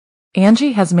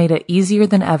Angie has made it easier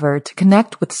than ever to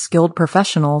connect with skilled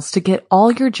professionals to get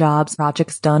all your jobs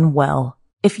projects done well.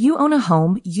 If you own a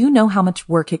home, you know how much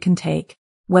work it can take,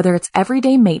 whether it's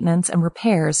everyday maintenance and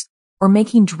repairs or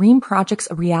making dream projects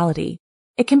a reality.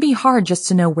 It can be hard just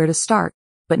to know where to start,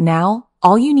 but now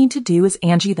all you need to do is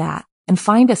Angie that and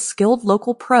find a skilled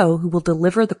local pro who will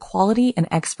deliver the quality and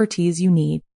expertise you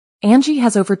need. Angie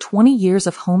has over 20 years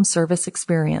of home service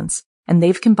experience, and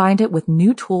they've combined it with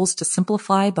new tools to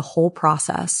simplify the whole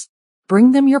process.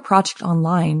 Bring them your project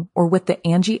online or with the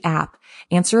Angie app,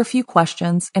 answer a few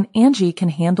questions, and Angie can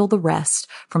handle the rest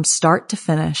from start to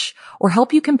finish, or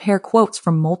help you compare quotes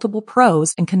from multiple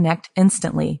pros and connect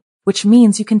instantly, which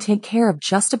means you can take care of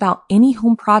just about any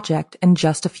home project in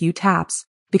just a few taps.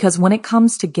 Because when it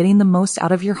comes to getting the most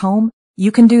out of your home,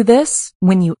 you can do this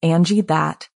when you Angie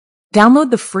that.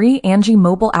 Download the free Angie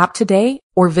mobile app today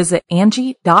or visit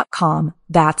Angie.com.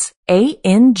 That's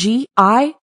ANGI.com.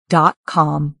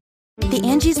 The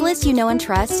Angie's List you know and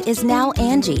trust is now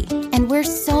Angie, and we're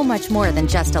so much more than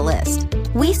just a list.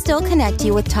 We still connect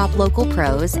you with top local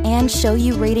pros and show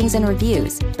you ratings and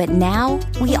reviews, but now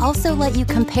we also let you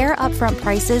compare upfront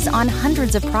prices on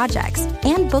hundreds of projects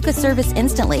and book a service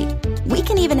instantly. We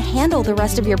can even handle the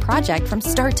rest of your project from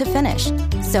start to finish.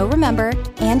 So remember,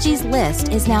 Angie's List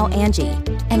is now Angie,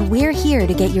 and we're here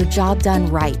to get your job done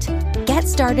right. Get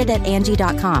started at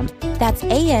Angie.com. That's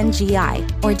ANGI,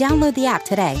 or download the app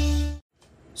today.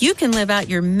 You can live out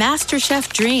your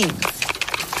MasterChef dream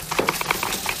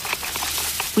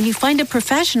when you find a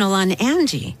professional on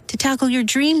Angie to tackle your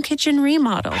dream kitchen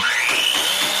remodel.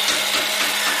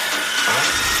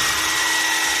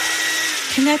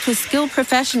 Connect with skilled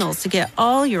professionals to get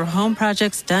all your home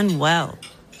projects done well.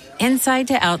 Inside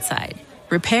to outside,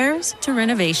 repairs to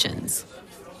renovations.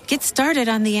 Get started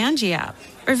on the Angie app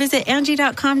or visit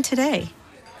Angie.com today.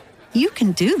 You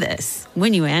can do this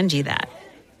when you Angie that.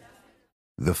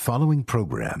 The following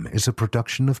program is a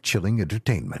production of Chilling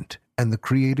Entertainment and the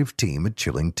creative team at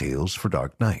Chilling Tales for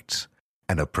Dark Nights,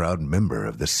 and a proud member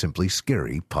of the Simply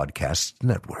Scary Podcasts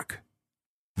Network.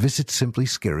 Visit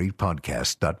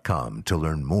simplyscarypodcast.com to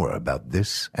learn more about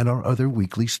this and our other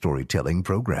weekly storytelling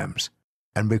programs,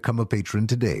 and become a patron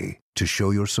today to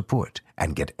show your support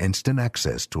and get instant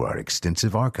access to our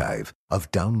extensive archive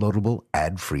of downloadable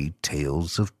ad-free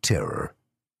tales of terror.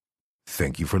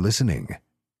 Thank you for listening,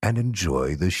 and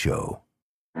enjoy the show.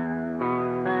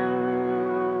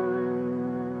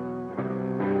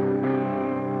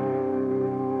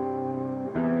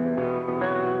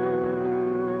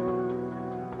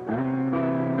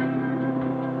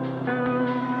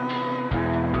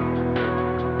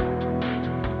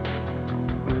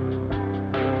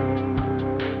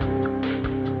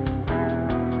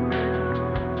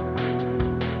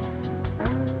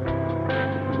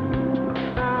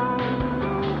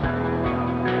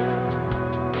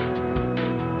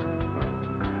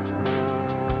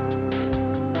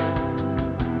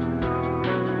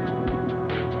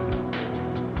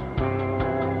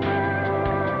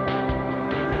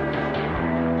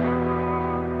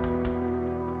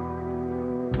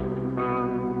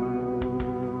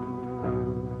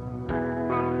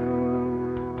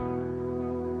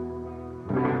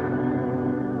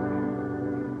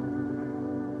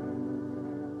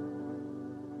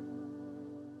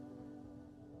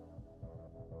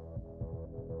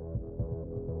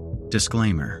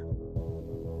 Disclaimer.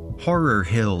 Horror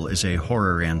Hill is a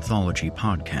horror anthology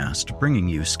podcast bringing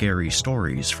you scary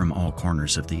stories from all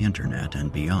corners of the internet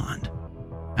and beyond.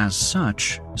 As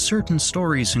such, certain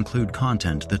stories include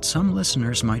content that some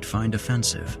listeners might find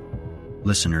offensive.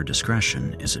 Listener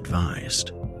discretion is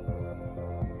advised.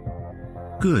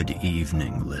 Good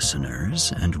evening,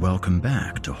 listeners, and welcome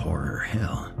back to Horror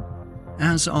Hill.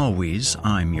 As always,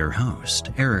 I'm your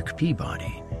host, Eric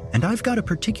Peabody, and I've got a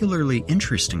particularly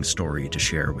interesting story to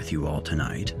share with you all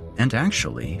tonight, and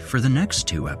actually for the next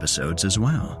 2 episodes as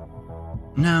well.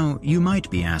 Now, you might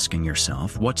be asking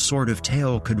yourself what sort of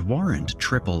tale could warrant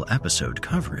triple episode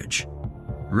coverage.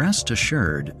 Rest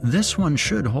assured, this one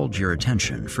should hold your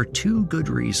attention for 2 good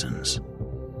reasons.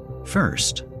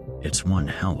 First, it's one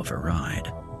hell of a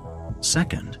ride.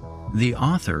 Second, the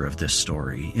author of this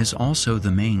story is also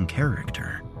the main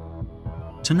character.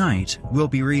 Tonight, we'll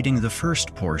be reading the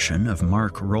first portion of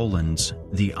Mark Rowland's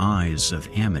The Eyes of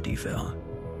Amityville.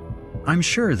 I'm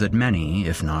sure that many,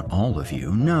 if not all of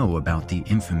you, know about the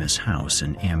infamous house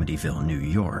in Amityville, New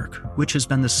York, which has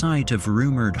been the site of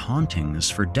rumored hauntings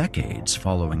for decades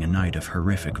following a night of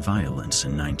horrific violence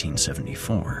in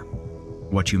 1974.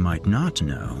 What you might not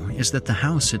know is that the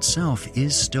house itself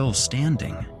is still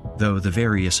standing, though the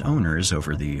various owners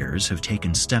over the years have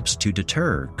taken steps to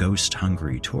deter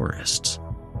ghost-hungry tourists.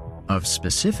 Of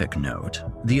specific note,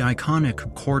 the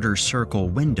iconic quarter-circle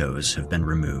windows have been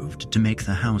removed to make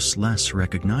the house less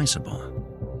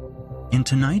recognizable. In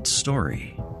tonight's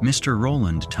story, Mr.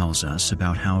 Rowland tells us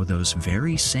about how those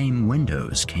very same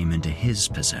windows came into his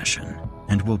possession,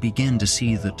 and we'll begin to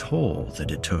see the toll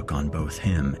that it took on both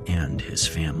him and his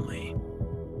family.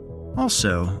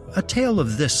 Also, a tale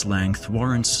of this length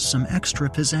warrants some extra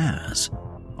pizzazz.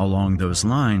 Along those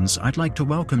lines, I'd like to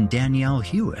welcome Danielle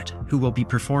Hewitt, who will be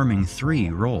performing 3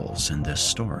 roles in this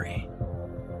story.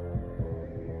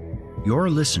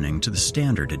 You're listening to the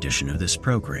standard edition of this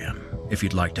program. If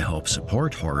you'd like to help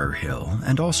support Horror Hill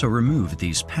and also remove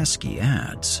these pesky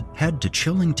ads, head to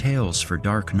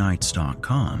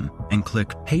chillingtalesfordarknights.com and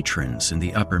click Patrons in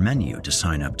the upper menu to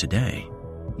sign up today.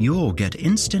 You'll get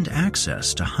instant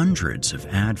access to hundreds of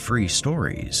ad-free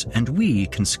stories, and we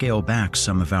can scale back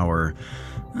some of our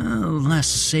less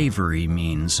savory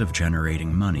means of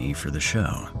generating money for the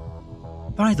show.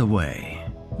 By the way,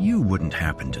 you wouldn't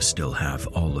happen to still have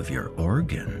all of your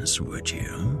organs, would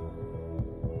you?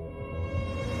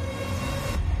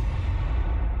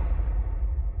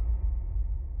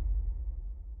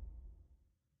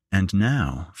 And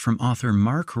now, from author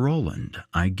Mark Rowland,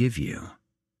 I give you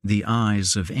The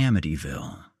Eyes of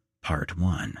Amityville, Part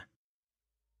 1.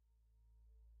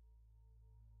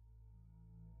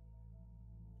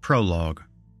 Prologue.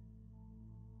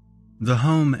 The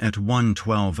home at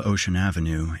 112 Ocean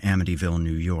Avenue, Amityville,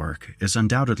 New York, is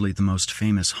undoubtedly the most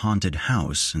famous haunted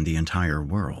house in the entire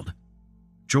world.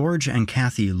 George and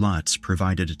Kathy Lutz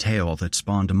provided a tale that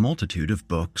spawned a multitude of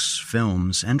books,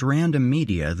 films, and random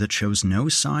media that shows no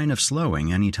sign of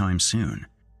slowing anytime soon.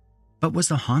 But was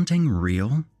the haunting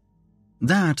real?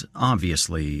 That,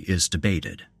 obviously, is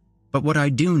debated. But what I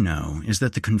do know is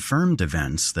that the confirmed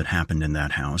events that happened in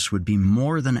that house would be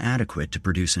more than adequate to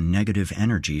produce a negative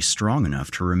energy strong enough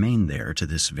to remain there to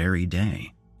this very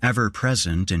day, ever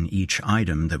present in each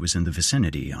item that was in the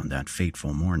vicinity on that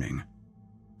fateful morning.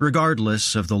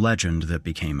 Regardless of the legend that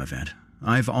became of it,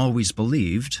 I've always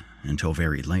believed, until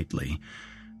very lately,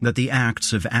 that the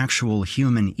acts of actual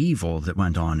human evil that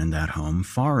went on in that home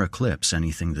far eclipse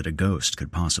anything that a ghost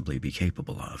could possibly be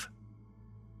capable of.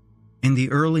 In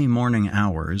the early morning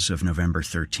hours of November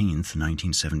 13th,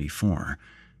 1974,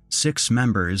 6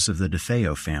 members of the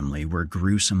DeFeo family were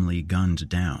gruesomely gunned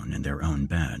down in their own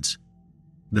beds.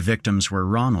 The victims were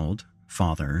Ronald,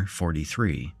 father,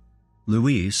 43,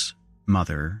 Louise,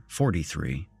 mother,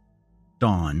 43,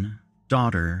 Dawn,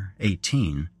 daughter,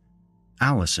 18,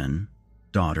 Allison,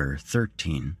 daughter,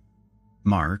 13,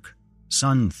 Mark,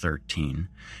 son, 13,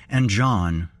 and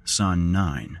John, son,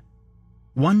 9.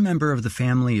 One member of the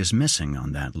family is missing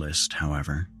on that list,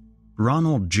 however.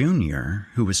 Ronald Jr.,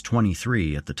 who was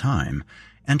 23 at the time,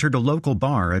 entered a local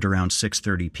bar at around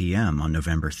 6:30 p.m. on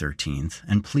November 13th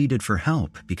and pleaded for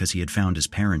help because he had found his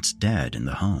parents dead in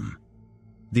the home.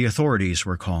 The authorities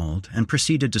were called and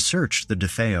proceeded to search the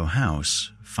DeFeo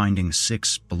house, finding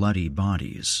 6 bloody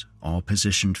bodies, all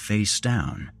positioned face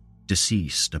down,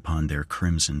 deceased upon their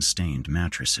crimson-stained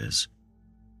mattresses.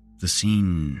 The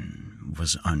scene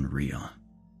was unreal.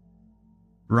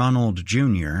 Ronald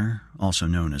Jr., also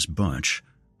known as Butch,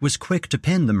 was quick to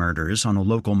pin the murders on a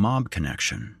local mob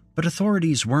connection, but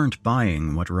authorities weren't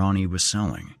buying what Ronnie was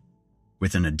selling.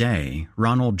 Within a day,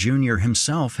 Ronald Jr.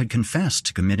 himself had confessed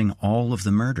to committing all of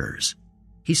the murders.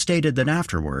 He stated that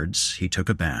afterwards, he took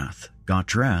a bath, got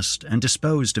dressed, and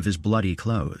disposed of his bloody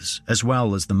clothes, as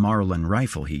well as the Marlin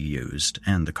rifle he used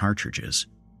and the cartridges.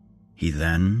 He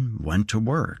then went to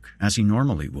work, as he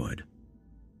normally would.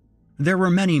 There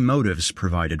were many motives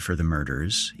provided for the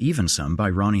murders, even some by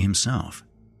Ronnie himself.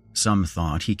 Some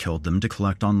thought he killed them to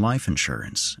collect on life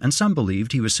insurance, and some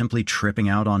believed he was simply tripping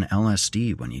out on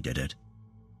LSD when he did it.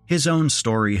 His own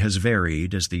story has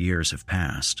varied as the years have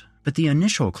passed, but the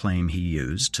initial claim he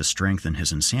used to strengthen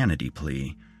his insanity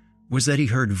plea was that he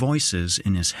heard voices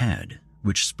in his head,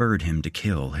 which spurred him to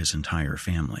kill his entire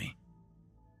family.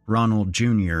 Ronald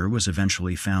Jr. was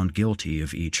eventually found guilty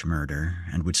of each murder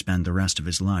and would spend the rest of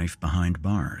his life behind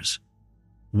bars.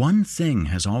 One thing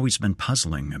has always been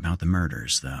puzzling about the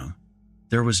murders, though.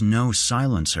 There was no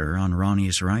silencer on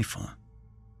Ronnie's rifle.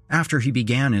 After he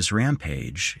began his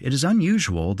rampage, it is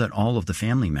unusual that all of the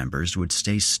family members would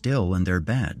stay still in their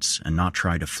beds and not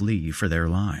try to flee for their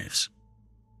lives.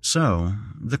 So,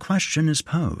 the question is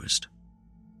posed.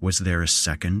 Was there a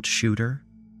second shooter?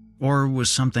 Or was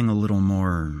something a little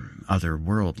more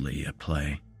otherworldly at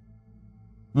play?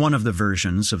 One of the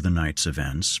versions of the night's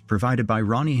events, provided by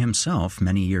Ronnie himself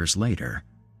many years later,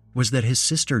 was that his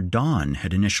sister Dawn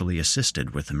had initially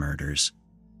assisted with the murders.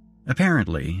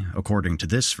 Apparently, according to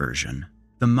this version,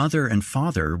 The mother and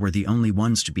father were the only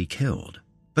ones to be killed,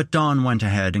 but Dawn went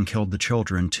ahead and killed the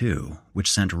children too,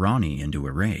 which sent Ronnie into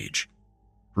a rage.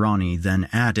 Ronnie then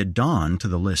added Dawn to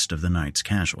the list of the night's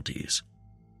casualties.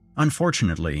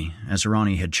 Unfortunately, as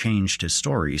Ronnie had changed his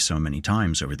story so many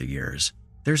times over the years,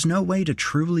 there's no way to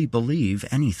truly believe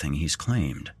anything he's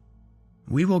claimed.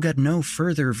 We will get no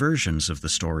further versions of the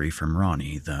story from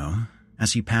Ronnie, though,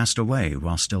 as he passed away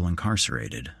while still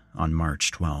incarcerated on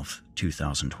March 12,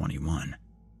 2021.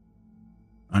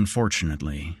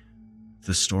 Unfortunately,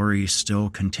 the story still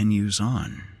continues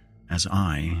on, as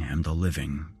I am the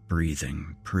living,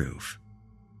 breathing proof.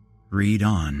 Read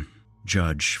on,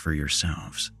 judge for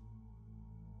yourselves.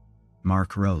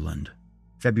 Mark Rowland,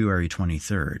 February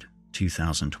 23,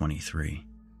 2023.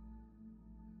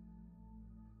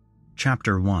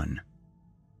 Chapter 1.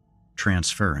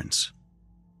 Transference.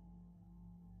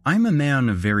 I'm a man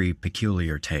of very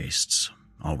peculiar tastes,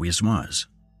 always was.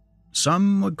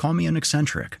 Some would call me an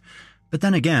eccentric, but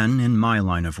then again, in my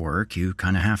line of work, you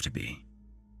kinda have to be.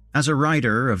 As a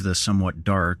writer of the somewhat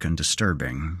dark and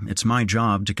disturbing, it's my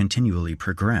job to continually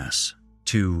progress,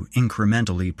 to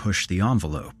incrementally push the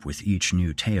envelope with each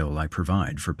new tale I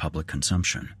provide for public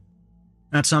consumption.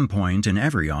 At some point in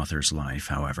every author's life,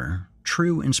 however,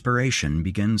 true inspiration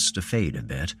begins to fade a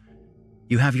bit.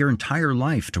 You have your entire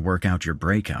life to work out your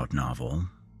breakout novel,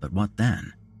 but what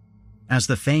then? As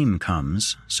the fame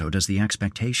comes, so does the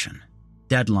expectation.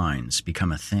 Deadlines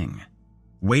become a thing.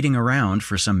 Waiting around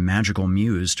for some magical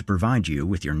muse to provide you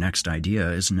with your next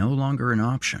idea is no longer an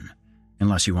option,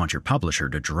 unless you want your publisher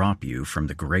to drop you from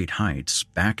the great heights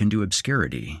back into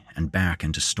obscurity and back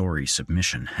into story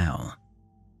submission hell.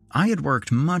 I had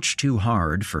worked much too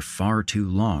hard for far too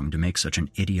long to make such an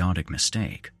idiotic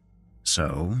mistake,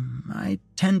 so I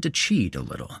tend to cheat a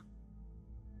little.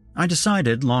 I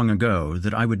decided long ago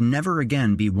that I would never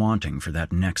again be wanting for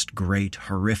that next great,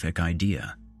 horrific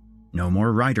idea. No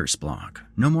more writer's block,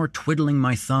 no more twiddling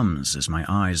my thumbs as my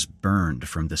eyes burned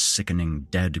from the sickening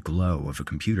dead glow of a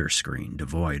computer screen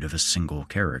devoid of a single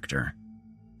character.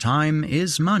 Time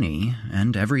is money,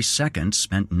 and every second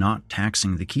spent not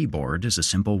taxing the keyboard is a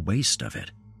simple waste of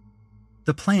it.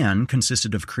 The plan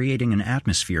consisted of creating an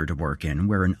atmosphere to work in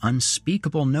where an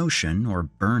unspeakable notion or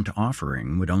burnt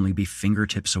offering would only be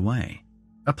fingertips away.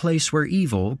 A place where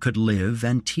evil could live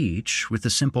and teach with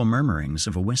the simple murmurings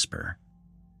of a whisper.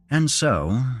 And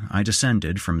so, I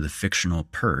descended from the fictional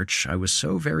perch I was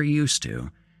so very used to,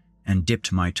 and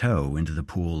dipped my toe into the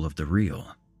pool of the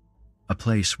real. A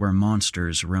place where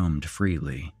monsters roamed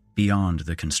freely, beyond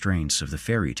the constraints of the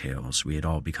fairy tales we had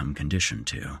all become conditioned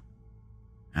to.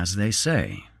 As they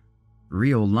say,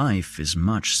 real life is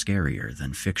much scarier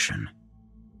than fiction.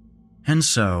 And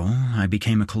so, I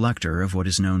became a collector of what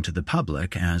is known to the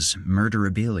public as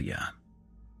murderabilia.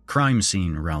 Crime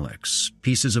scene relics,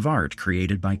 pieces of art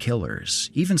created by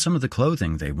killers, even some of the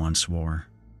clothing they once wore.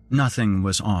 Nothing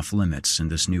was off limits in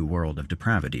this new world of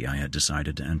depravity I had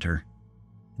decided to enter.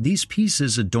 These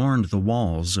pieces adorned the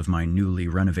walls of my newly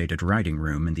renovated writing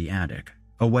room in the attic,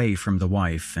 away from the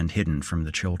wife and hidden from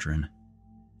the children.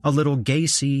 A little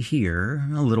Gacy here,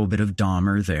 a little bit of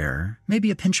Dahmer there, maybe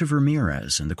a pinch of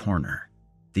Ramirez in the corner.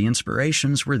 The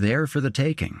inspirations were there for the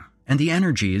taking, and the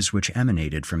energies which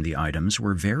emanated from the items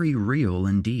were very real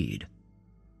indeed.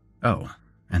 Oh,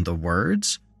 and the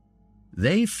words?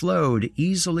 They flowed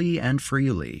easily and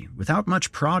freely, without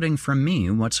much prodding from me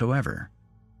whatsoever.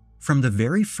 From the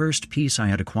very first piece I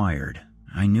had acquired,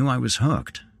 I knew I was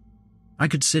hooked. I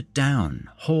could sit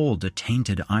down, hold a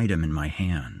tainted item in my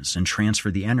hands, and transfer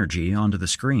the energy onto the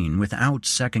screen without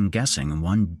second-guessing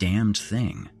one damned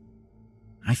thing.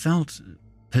 I felt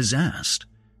possessed.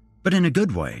 But in a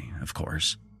good way, of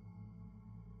course.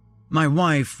 My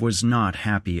wife was not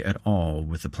happy at all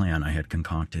with the plan I had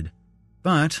concocted.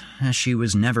 But, as she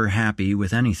was never happy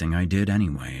with anything I did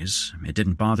anyways, it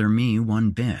didn't bother me one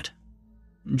bit.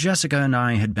 Jessica and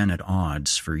I had been at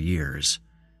odds for years.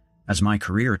 As my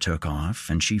career took off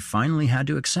and she finally had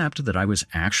to accept that I was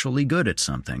actually good at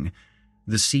something,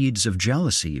 the seeds of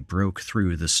jealousy broke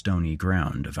through the stony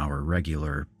ground of our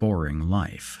regular, boring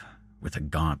life with a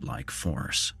godlike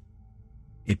force.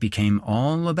 It became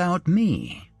all about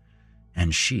me,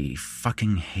 and she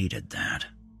fucking hated that.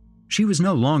 She was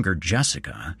no longer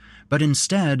Jessica, but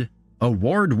instead,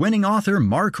 award-winning author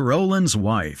Mark Rowland's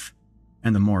wife.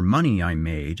 And the more money I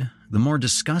made, the more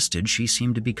disgusted she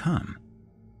seemed to become.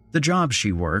 The job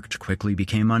she worked quickly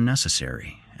became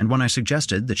unnecessary, and when I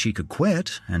suggested that she could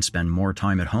quit and spend more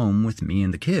time at home with me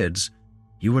and the kids,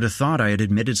 you would have thought I had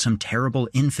admitted some terrible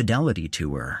infidelity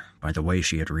to her by the way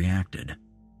she had reacted.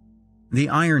 The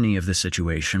irony of the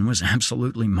situation was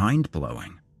absolutely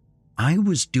mind-blowing. I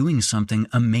was doing something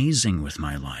amazing with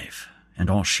my life, and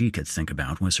all she could think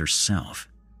about was herself.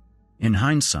 In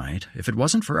hindsight, if it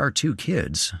wasn't for our 2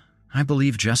 kids, I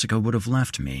believe Jessica would have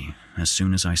left me as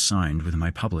soon as I signed with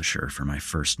my publisher for my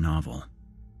first novel.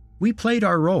 We played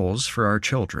our roles for our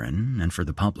children and for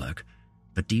the public,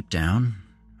 but deep down,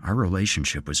 our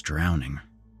relationship was drowning,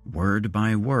 word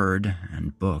by word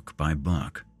and book by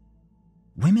book.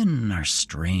 Women are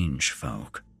strange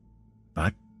folk,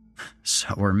 but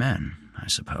so are men, I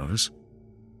suppose.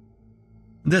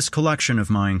 This collection of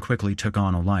mine quickly took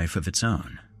on a life of its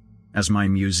own. As my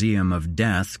museum of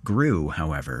death grew,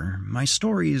 however, my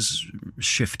stories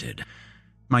shifted.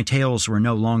 My tales were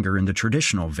no longer in the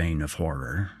traditional vein of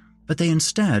horror, but they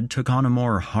instead took on a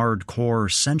more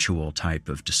hardcore, sensual type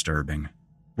of disturbing,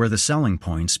 where the selling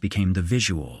points became the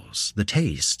visuals, the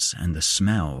tastes, and the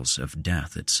smells of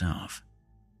death itself.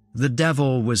 The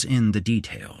devil was in the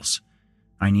details.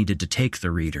 I needed to take the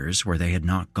readers where they had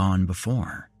not gone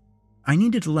before. I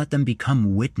needed to let them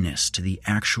become witness to the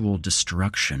actual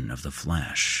destruction of the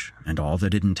flesh and all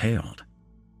that it entailed.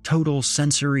 Total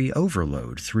sensory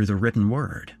overload through the written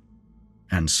word.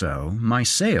 And so, my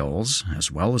sales,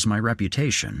 as well as my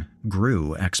reputation,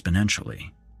 grew exponentially.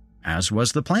 As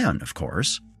was the plan, of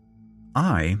course.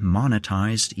 I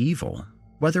monetized evil,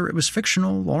 whether it was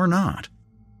fictional or not.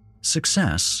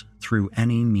 Success through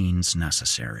any means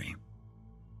necessary.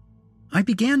 I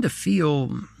began to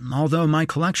feel, although my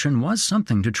collection was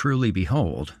something to truly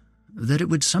behold, that it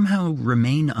would somehow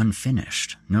remain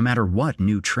unfinished, no matter what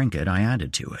new trinket I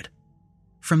added to it.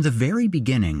 From the very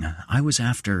beginning, I was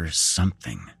after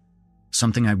something.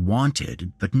 Something I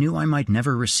wanted, but knew I might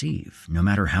never receive, no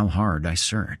matter how hard I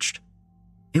searched.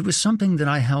 It was something that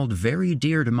I held very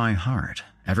dear to my heart,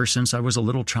 ever since I was a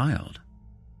little child.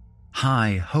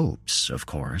 High hopes, of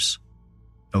course.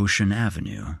 Ocean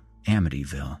Avenue,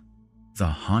 Amityville. The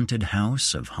haunted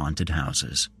house of haunted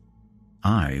houses.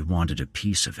 I wanted a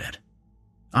piece of it.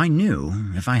 I knew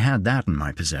if I had that in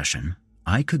my possession,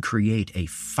 I could create a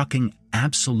fucking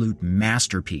absolute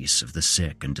masterpiece of the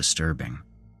sick and disturbing.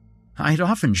 I'd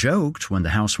often joked when the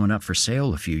house went up for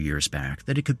sale a few years back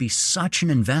that it could be such an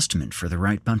investment for the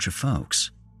right bunch of folks.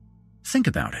 Think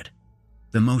about it.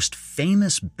 The most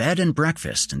famous bed and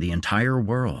breakfast in the entire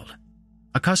world.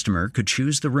 A customer could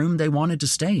choose the room they wanted to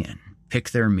stay in,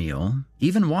 pick their meal,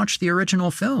 even watch the original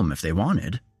film if they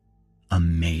wanted.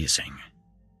 Amazing.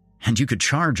 And you could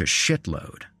charge a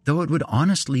shitload, though it would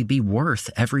honestly be worth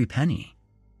every penny.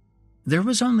 There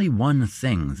was only one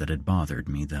thing that had bothered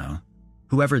me, though.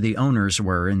 Whoever the owners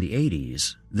were in the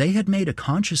 80s, they had made a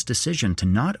conscious decision to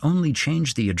not only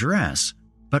change the address,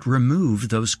 but remove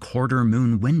those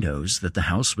quarter-moon windows that the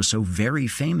house was so very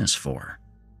famous for.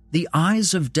 The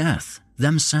eyes of death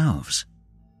themselves.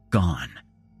 Gone.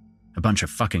 A bunch of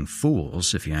fucking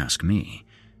fools, if you ask me.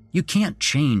 You can't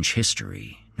change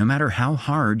history, no matter how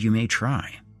hard you may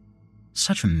try.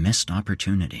 Such a missed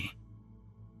opportunity.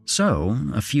 So,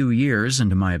 a few years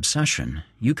into my obsession,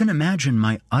 you can imagine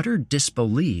my utter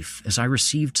disbelief as I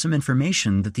received some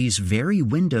information that these very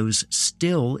windows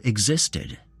still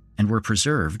existed and were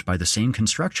preserved by the same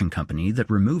construction company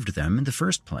that removed them in the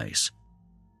first place.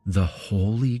 The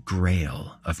holy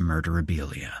grail of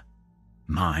murderabilia.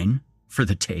 Mine, for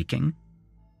the taking?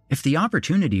 If the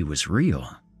opportunity was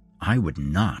real, I would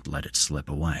not let it slip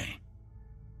away.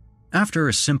 After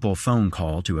a simple phone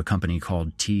call to a company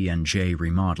called T&J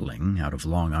Remodeling out of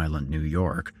Long Island, New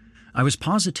York, I was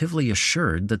positively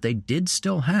assured that they did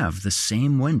still have the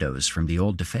same windows from the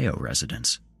old DeFeo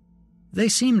residence. They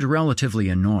seemed relatively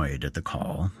annoyed at the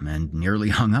call and nearly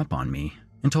hung up on me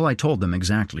until I told them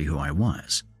exactly who I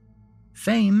was.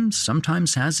 Fame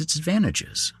sometimes has its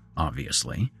advantages,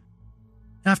 obviously.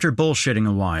 After bullshitting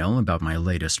a while about my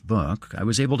latest book, I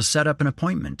was able to set up an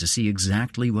appointment to see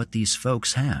exactly what these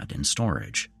folks had in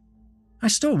storage. I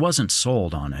still wasn't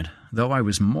sold on it, though I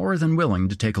was more than willing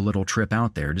to take a little trip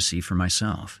out there to see for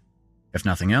myself. If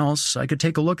nothing else, I could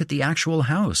take a look at the actual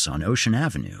house on Ocean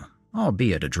Avenue,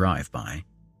 albeit a drive-by.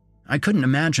 I couldn't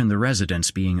imagine the residents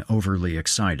being overly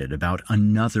excited about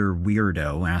another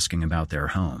weirdo asking about their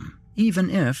home, even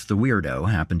if the weirdo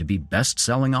happened to be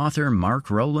best-selling author Mark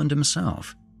Rowland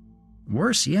himself.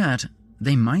 Worse yet,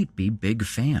 they might be big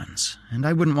fans, and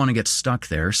I wouldn't want to get stuck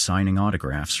there signing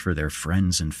autographs for their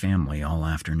friends and family all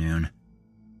afternoon.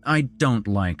 I don't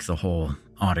like the whole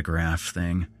autograph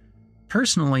thing.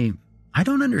 Personally, I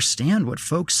don't understand what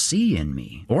folks see in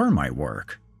me or my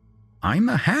work. I'm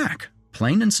a hack,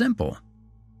 plain and simple.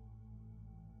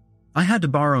 I had to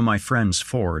borrow my friend's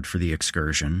Ford for the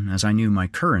excursion, as I knew my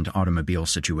current automobile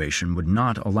situation would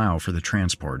not allow for the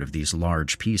transport of these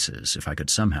large pieces if I could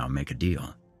somehow make a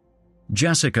deal.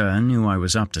 Jessica knew I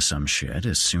was up to some shit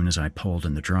as soon as I pulled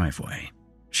in the driveway.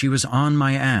 She was on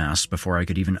my ass before I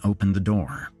could even open the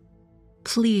door.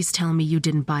 Please tell me you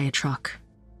didn't buy a truck.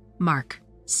 Mark,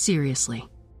 seriously.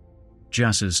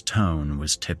 Jess's tone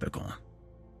was typical.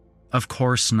 Of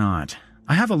course not.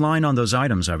 I have a line on those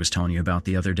items I was telling you about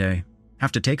the other day.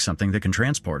 Have to take something that can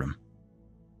transport them.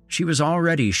 She was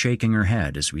already shaking her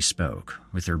head as we spoke,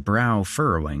 with her brow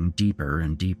furrowing deeper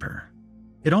and deeper.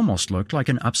 It almost looked like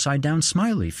an upside-down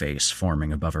smiley face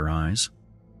forming above her eyes.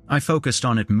 I focused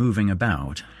on it moving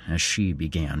about as she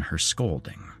began her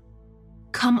scolding.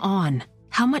 Come on.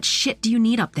 How much shit do you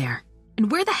need up there?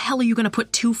 And where the hell are you going to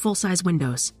put 2 full-size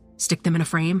windows? Stick them in a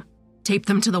frame? Tape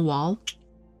them to the wall?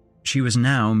 She was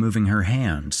now moving her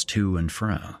hands to and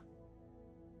fro.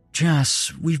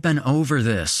 Jess, we've been over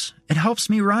this. It helps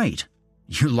me write.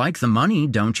 You like the money,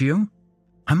 don't you?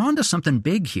 I'm onto something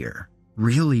big here.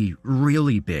 Really,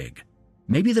 really big.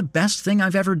 Maybe the best thing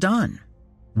I've ever done.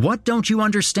 What don't you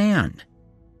understand?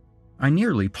 I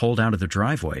nearly pulled out of the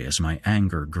driveway as my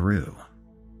anger grew.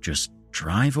 Just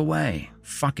drive away.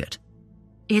 Fuck it.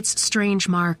 It's strange,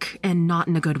 Mark, and not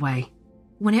in a good way.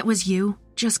 When it was you,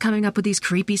 just coming up with these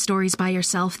creepy stories by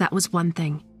yourself, that was one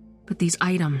thing. But these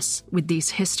items, with these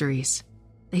histories,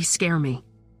 they scare me.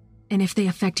 And if they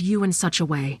affect you in such a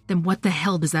way, then what the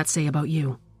hell does that say about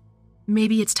you?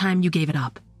 Maybe it's time you gave it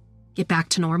up. Get back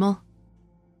to normal?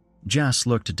 Jess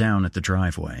looked down at the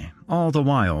driveway, all the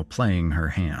while playing her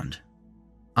hand.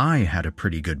 I had a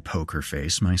pretty good poker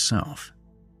face myself.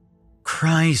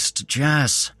 Christ,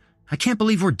 Jess, I can't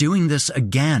believe we're doing this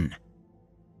again.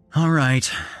 All right,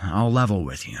 I'll level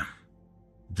with you.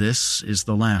 This is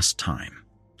the last time,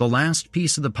 the last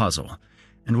piece of the puzzle,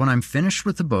 and when I'm finished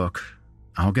with the book,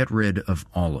 I'll get rid of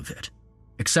all of it.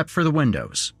 Except for the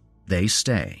windows. They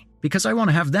stay, because I want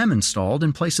to have them installed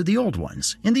in place of the old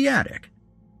ones, in the attic.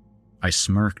 I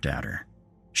smirked at her.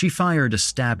 She fired a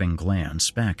stabbing glance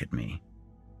back at me.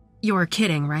 You're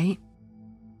kidding, right?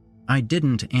 I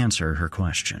didn't answer her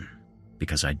question,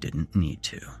 because I didn't need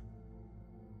to.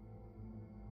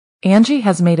 Angie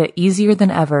has made it easier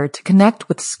than ever to connect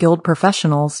with skilled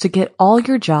professionals to get all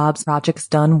your jobs projects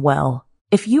done well.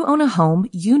 If you own a home,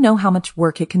 you know how much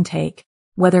work it can take,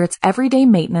 whether it's everyday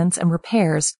maintenance and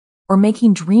repairs or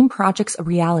making dream projects a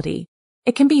reality.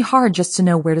 It can be hard just to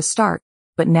know where to start,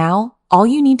 but now all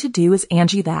you need to do is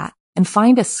Angie that and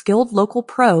find a skilled local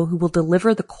pro who will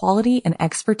deliver the quality and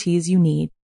expertise you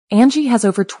need. Angie has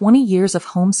over 20 years of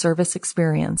home service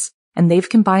experience, and they've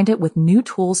combined it with new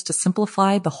tools to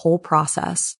simplify the whole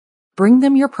process. Bring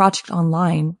them your project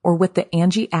online or with the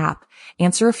Angie app,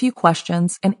 answer a few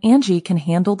questions, and Angie can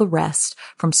handle the rest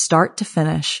from start to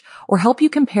finish or help you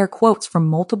compare quotes from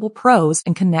multiple pros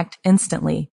and connect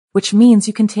instantly, which means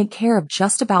you can take care of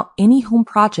just about any home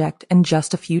project in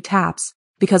just a few taps.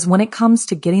 Because when it comes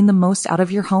to getting the most out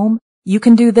of your home, you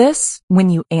can do this when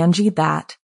you Angie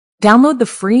that. Download the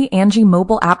free Angie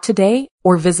mobile app today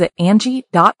or visit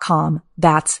Angie.com.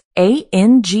 That's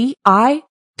ANGI.com.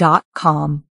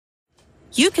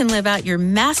 You can live out your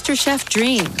MasterChef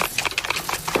dream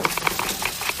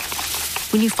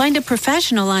when you find a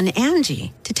professional on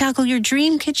Angie to tackle your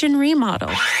dream kitchen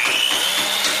remodel.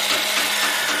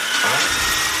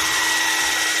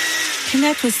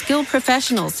 Connect with skilled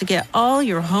professionals to get all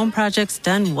your home projects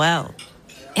done well.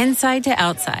 Inside to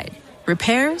outside,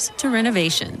 repairs to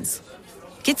renovations.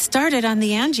 Get started on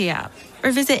the Angie app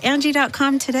or visit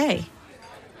Angie.com today.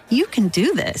 You can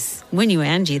do this when you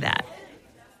Angie that.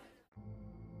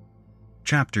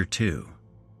 Chapter 2.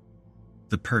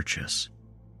 The Purchase.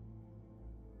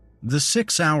 The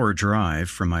 6-hour drive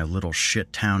from my little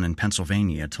shit town in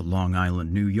Pennsylvania to Long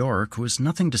Island, New York was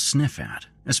nothing to sniff at,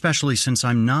 especially since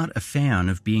I'm not a fan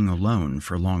of being alone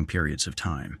for long periods of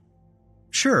time.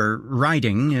 Sure,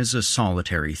 writing is a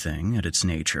solitary thing at its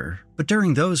nature, but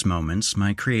during those moments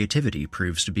my creativity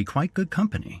proves to be quite good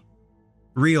company.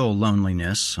 Real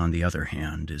loneliness, on the other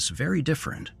hand, is very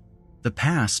different. The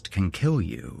past can kill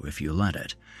you if you let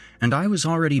it, and I was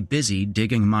already busy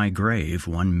digging my grave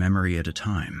one memory at a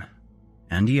time.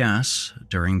 And yes,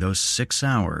 during those 6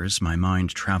 hours my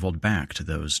mind traveled back to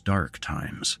those dark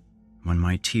times, when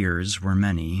my tears were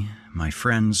many, my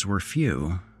friends were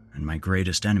few, and my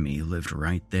greatest enemy lived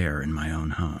right there in my own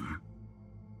home.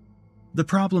 The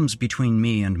problems between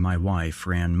me and my wife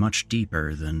ran much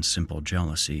deeper than simple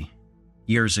jealousy.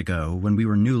 Years ago, when we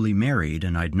were newly married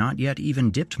and I'd not yet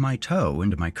even dipped my toe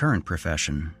into my current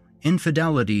profession,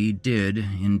 infidelity did,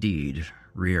 indeed,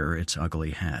 rear its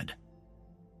ugly head.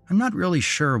 I'm not really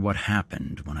sure what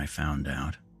happened when I found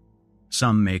out.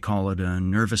 Some may call it a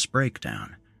nervous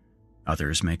breakdown.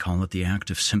 Others may call it the act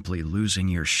of simply losing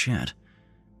your shit.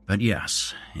 But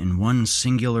yes, in one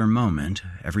singular moment,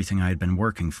 everything I had been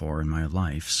working for in my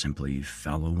life simply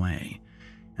fell away,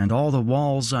 and all the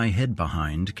walls I hid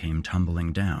behind came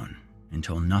tumbling down,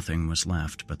 until nothing was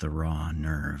left but the raw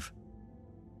nerve.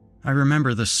 I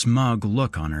remember the smug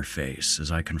look on her face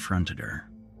as I confronted her.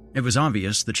 It was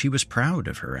obvious that she was proud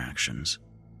of her actions.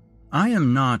 I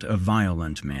am not a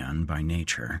violent man by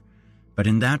nature, but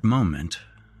in that moment,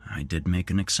 I did make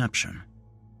an exception.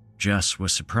 Jess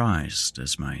was surprised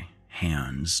as my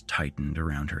hands tightened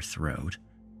around her throat,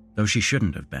 though she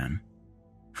shouldn't have been.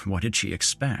 What did she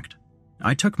expect?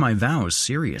 I took my vows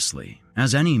seriously,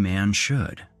 as any man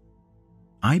should.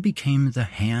 I became the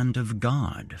hand of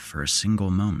God for a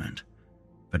single moment,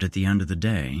 but at the end of the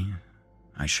day,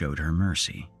 I showed her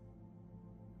mercy.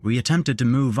 We attempted to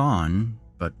move on,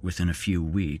 but within a few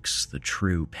weeks, the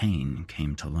true pain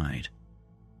came to light.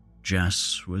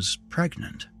 Jess was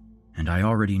pregnant, and I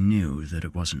already knew that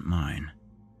it wasn't mine.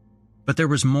 But there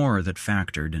was more that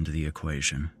factored into the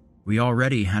equation. We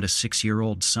already had a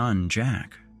 6-year-old son,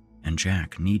 Jack, and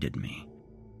Jack needed me.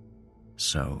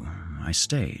 So I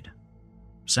stayed.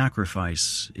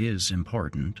 Sacrifice is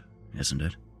important, isn't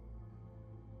it?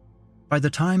 By the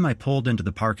time I pulled into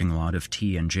the parking lot of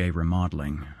T&J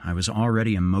Remodeling, I was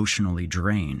already emotionally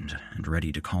drained and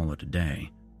ready to call it a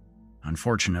day.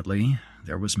 Unfortunately,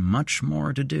 there was much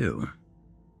more to do.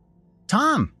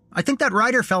 Tom, I think that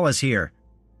Ryder fella's here.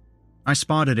 I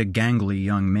spotted a gangly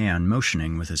young man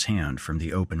motioning with his hand from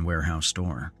the open warehouse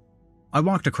door. I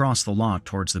walked across the lot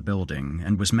towards the building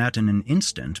and was met in an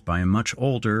instant by a much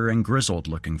older and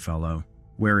grizzled-looking fellow,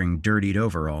 wearing dirtied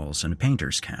overalls and a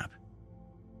painter's cap.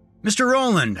 Mr.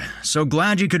 Rowland, so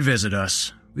glad you could visit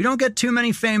us. We don't get too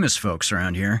many famous folks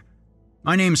around here.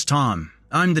 My name's Tom.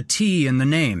 I'm the T in the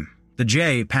name. The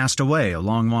J passed away a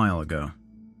long while ago.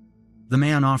 The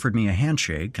man offered me a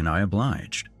handshake, and I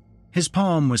obliged. His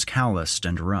palm was calloused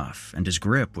and rough, and his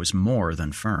grip was more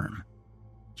than firm.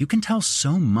 You can tell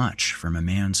so much from a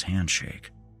man's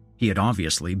handshake. He had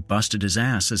obviously busted his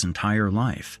ass his entire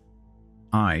life.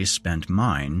 I spent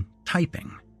mine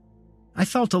typing. I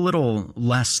felt a little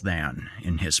less than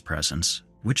in his presence,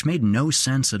 which made no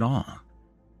sense at all.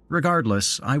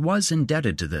 Regardless, I was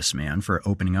indebted to this man for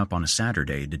opening up on a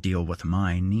Saturday to deal with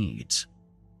my needs.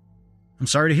 I'm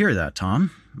sorry to hear that,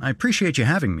 Tom. I appreciate you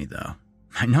having me, though.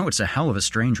 I know it's a hell of a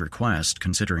strange request,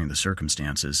 considering the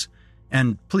circumstances.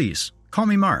 And please, call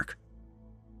me Mark.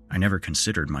 I never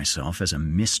considered myself as a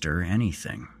Mr.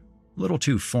 anything. A little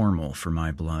too formal for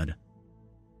my blood.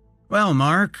 Well,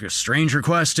 Mark, a strange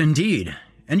request indeed.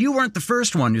 And you weren't the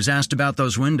first one who's asked about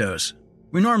those windows.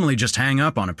 We normally just hang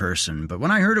up on a person, but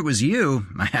when I heard it was you,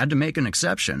 I had to make an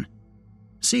exception.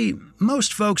 See,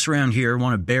 most folks around here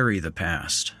want to bury the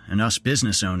past, and us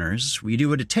business owners, we do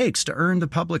what it takes to earn the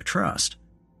public trust.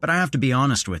 But I have to be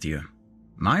honest with you.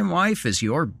 My wife is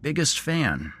your biggest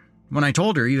fan. When I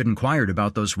told her you had inquired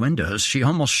about those windows, she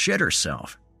almost shit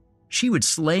herself. She would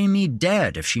slay me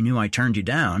dead if she knew I turned you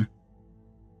down.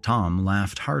 Tom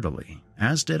laughed heartily,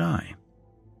 as did I.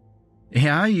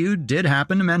 Yeah, you did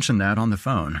happen to mention that on the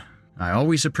phone. I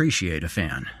always appreciate a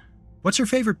fan. What's your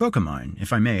favorite book of mine,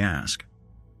 if I may ask?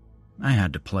 I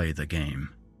had to play the game.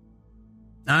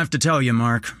 I have to tell you,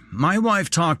 Mark, my wife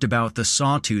talked about The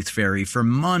Sawtooth Fairy for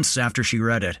months after she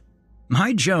read it.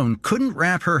 My Joan couldn't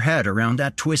wrap her head around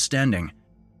that twist ending.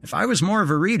 If I was more of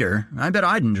a reader, I bet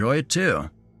I'd enjoy it too.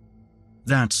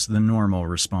 That's the normal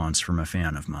response from a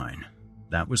fan of mine.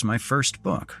 That was my first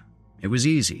book. It was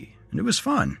easy, and it was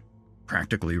fun.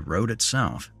 Practically wrote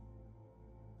itself.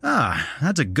 Ah,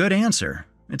 that's a good answer.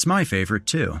 It's my favorite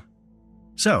too.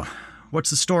 So, what's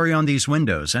the story on these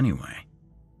windows anyway?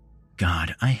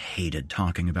 God, I hated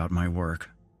talking about my work.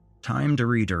 Time to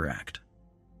redirect.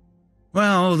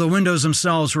 Well, the windows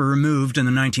themselves were removed in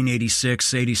the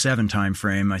 1986-87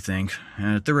 timeframe, I think,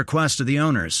 at the request of the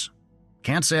owners.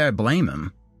 Can't say I blame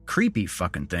them. Creepy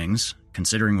fucking things,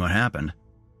 considering what happened.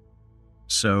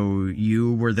 So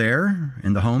you were there,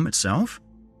 in the home itself?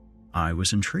 I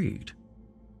was intrigued.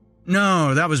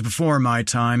 No, that was before my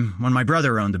time, when my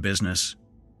brother owned the business.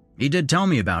 He did tell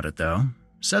me about it, though.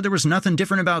 Said there was nothing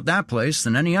different about that place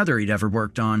than any other he'd ever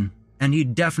worked on, and he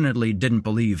definitely didn't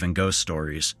believe in ghost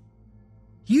stories.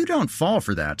 You don't fall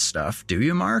for that stuff, do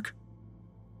you, Mark?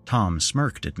 Tom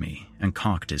smirked at me and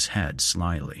cocked his head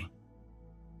slyly.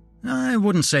 I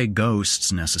wouldn't say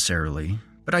ghosts necessarily,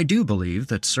 but I do believe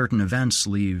that certain events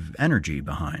leave energy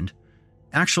behind.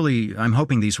 Actually, I'm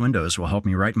hoping these windows will help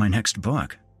me write my next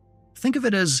book. Think of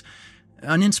it as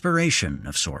an inspiration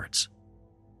of sorts.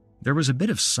 There was a bit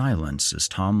of silence as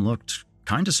Tom looked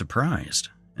kind of surprised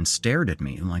and stared at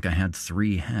me like I had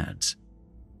 3 heads.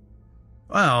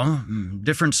 Well,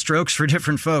 different strokes for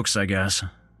different folks, I guess.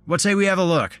 What say we have a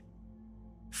look?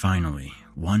 Finally,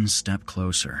 one step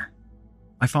closer.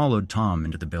 I followed Tom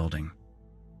into the building.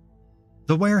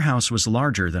 The warehouse was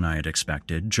larger than I had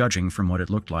expected, judging from what it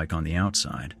looked like on the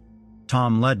outside.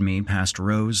 Tom led me past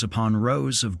rows upon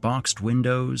rows of boxed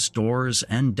windows, doors,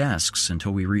 and desks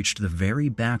until we reached the very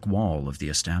back wall of the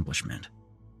establishment.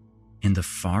 In the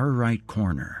far right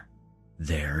corner,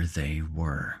 there they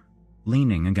were,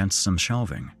 leaning against some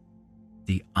shelving.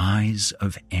 The eyes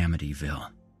of Amityville.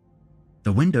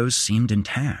 The windows seemed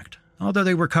intact, although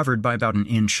they were covered by about an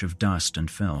inch of dust and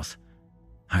filth.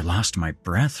 I lost my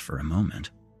breath for a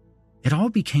moment. It all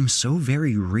became so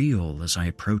very real as I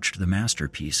approached the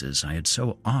masterpieces I had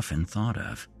so often thought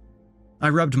of. I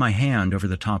rubbed my hand over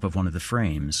the top of one of the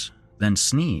frames, then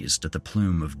sneezed at the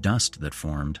plume of dust that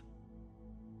formed.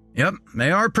 Yep,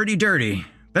 they are pretty dirty.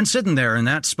 Been sitting there in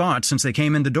that spot since they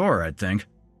came in the door, I'd think.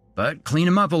 But clean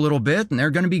them up a little bit and they're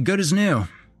going to be good as new.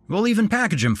 We'll even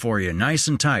package them for you nice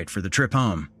and tight for the trip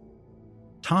home.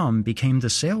 Tom became the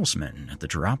salesman at the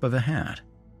drop of a hat.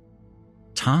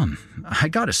 Tom, I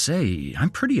gotta say, I'm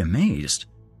pretty amazed.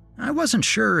 I wasn't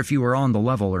sure if you were on the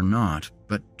level or not,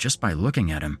 but just by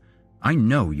looking at him, I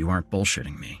know you aren't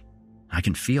bullshitting me. I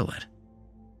can feel it.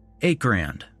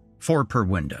 $8,000, 4 per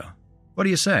window. What do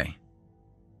you say?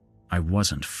 I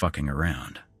wasn't fucking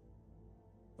around.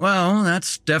 Well,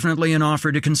 that's definitely an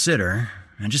offer to consider.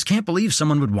 I just can't believe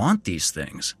someone would want these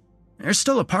things. There's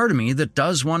still a part of me that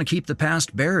does want to keep the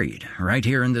past buried, right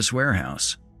here in this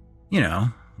warehouse. You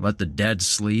know, let the dead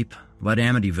sleep, let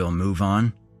Amityville move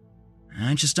on.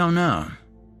 I just don't know.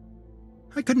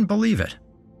 I couldn't believe it.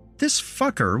 This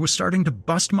fucker was starting to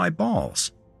bust my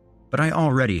balls. But I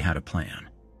already had a plan.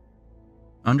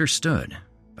 Understood,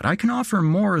 but I can offer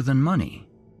more than money.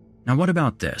 Now what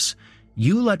about this?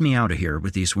 You let me out of here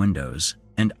with these windows,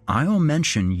 and I'll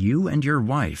mention you and your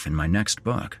wife in my next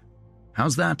book.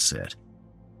 How's that sit?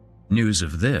 News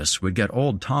of this would get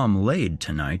old Tom laid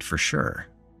tonight for sure.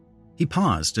 He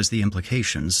paused as the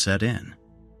implications set in.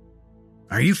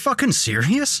 Are you fucking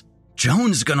serious?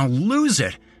 Joan's gonna lose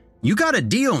it. You got a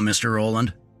deal, Mr.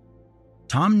 Roland.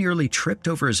 Tom nearly tripped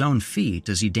over his own feet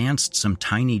as he danced some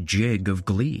tiny jig of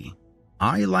glee.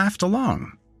 I laughed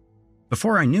along.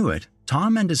 Before I knew it,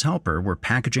 Tom and his helper were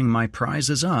packaging my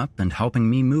prizes up and helping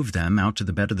me move them out to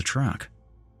the bed of the truck.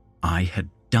 I had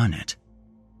done it.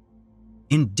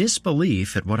 In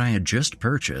disbelief at what I had just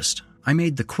purchased, I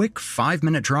made the quick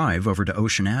 5-minute drive over to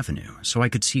Ocean Avenue so I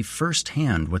could see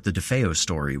firsthand what the DeFeo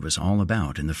story was all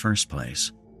about in the first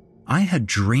place. I had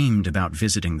dreamed about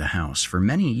visiting the house for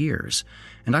many years,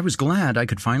 and I was glad I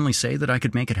could finally say that I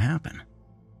could make it happen.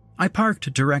 I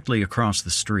parked directly across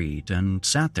the street and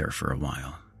sat there for a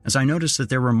while, as I noticed that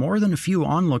there were more than a few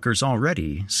onlookers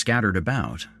already scattered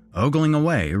about, ogling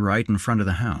away right in front of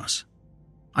the house.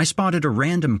 I spotted a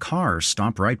random car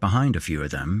stop right behind a few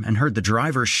of them and heard the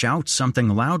driver shout something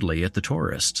loudly at the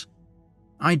tourists.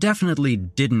 I definitely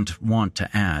didn't want to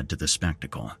add to the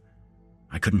spectacle.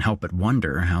 I couldn't help but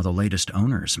wonder how the latest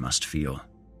owners must feel.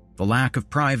 The lack of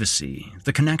privacy,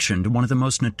 the connection to one of the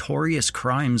most notorious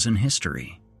crimes in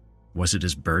history. Was it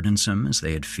as burdensome as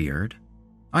they had feared?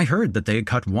 I heard that they had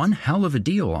cut one hell of a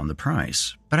deal on the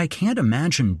price, but I can't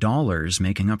imagine dollars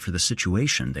making up for the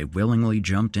situation they willingly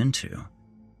jumped into.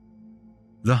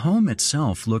 The home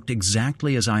itself looked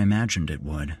exactly as I imagined it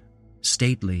would.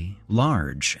 Stately,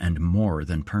 large, and more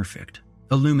than perfect,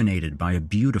 illuminated by a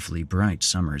beautifully bright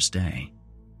summer's day.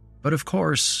 But of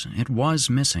course, it was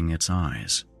missing its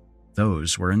eyes.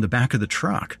 Those were in the back of the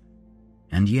truck.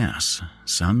 And yes,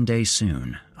 someday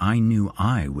soon, I knew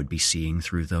I would be seeing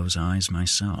through those eyes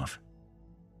myself.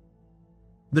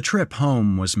 The trip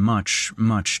home was much,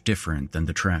 much different than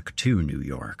the trek to New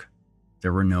York.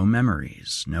 There were no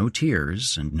memories, no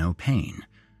tears, and no pain.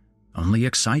 Only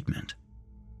excitement.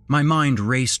 My mind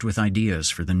raced with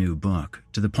ideas for the new book,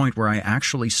 to the point where I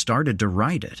actually started to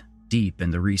write it, deep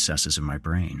in the recesses of my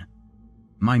brain.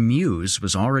 My muse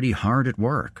was already hard at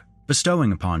work,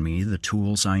 bestowing upon me the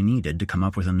tools I needed to come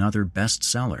up with another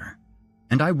bestseller.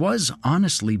 And I was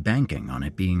honestly banking on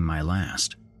it being my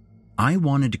last. I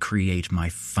wanted to create my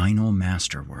final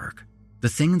masterwork, the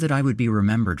thing that I would be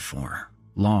remembered for,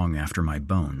 long after my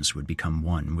bones would become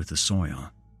one with the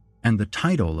soil. And the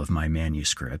title of my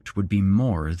manuscript would be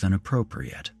more than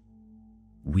appropriate.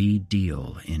 We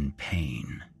Deal in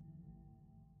Pain.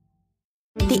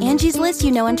 The Angie's List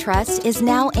you know and trust is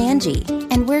now Angie,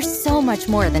 and we're so much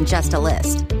more than just a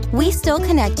list. We still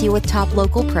connect you with top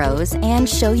local pros and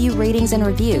show you ratings and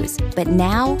reviews, but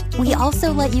now we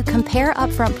also let you compare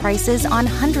upfront prices on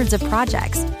hundreds of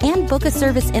projects and book a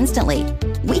service instantly.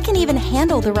 We can even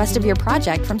handle the rest of your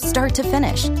project from start to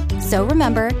finish. So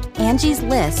remember, Angie's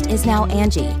List is now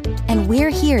Angie, and we're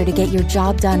here to get your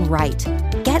job done right.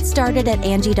 Get started at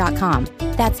Angie.com.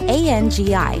 That's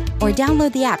ANGI, or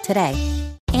download the app today.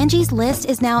 Angie's List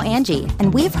is now Angie,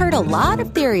 and we've heard a lot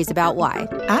of theories about why.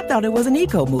 I thought it was an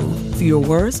eco move. Fewer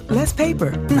words, less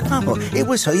paper. No, it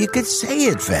was so you could say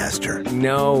it faster.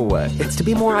 No, it's to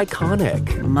be more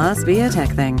iconic. Must be a tech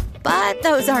thing. But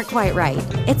those aren't quite right.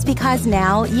 It's because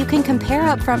now you can compare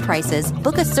upfront prices,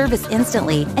 book a service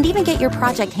instantly, and even get your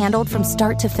project handled from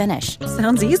start to finish.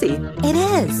 Sounds easy. It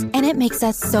is, and it makes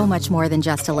us so much more than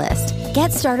just a list.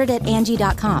 Get started at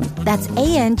Angie.com. That's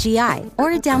ANGI,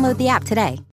 or download the app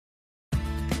today.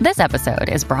 This episode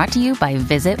is brought to you by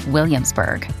Visit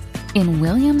Williamsburg. In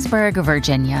Williamsburg,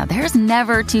 Virginia, there's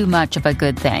never too much of a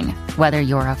good thing. Whether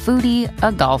you're a foodie,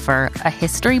 a golfer, a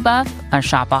history buff, a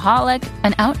shopaholic,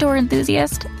 an outdoor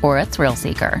enthusiast, or a thrill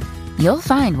seeker, you'll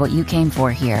find what you came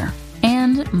for here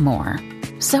and more.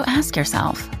 So ask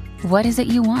yourself, what is it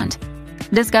you want?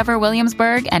 Discover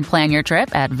Williamsburg and plan your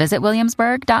trip at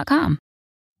visitwilliamsburg.com.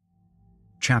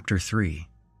 Chapter 3.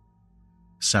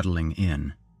 Settling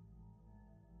In.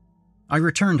 I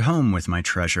returned home with my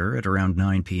treasure at around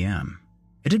 9 p.m.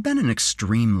 It had been an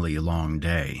extremely long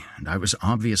day, and I was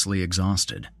obviously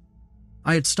exhausted.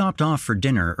 I had stopped off for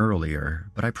dinner earlier,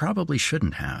 but I probably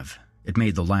shouldn't have. It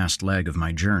made the last leg of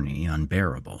my journey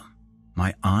unbearable.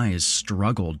 My eyes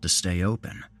struggled to stay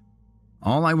open.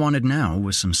 All I wanted now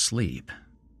was some sleep.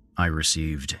 I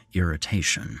received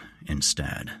irritation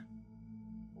instead.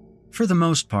 For the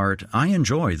most part, I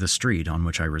enjoy the street on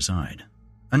which I reside.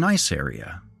 A nice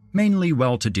area, mainly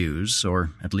well-to-dos, or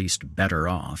at least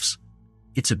better-offs.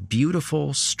 It's a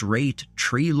beautiful, straight,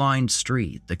 tree-lined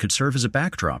street that could serve as a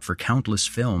backdrop for countless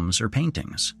films or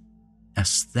paintings.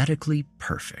 Aesthetically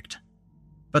perfect.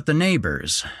 But the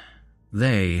neighbors,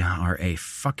 they are a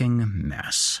fucking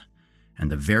mess.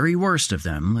 And the very worst of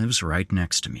them lives right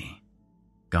next to me.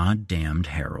 Goddamned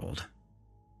Harold.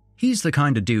 He's the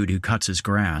kind of dude who cuts his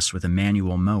grass with a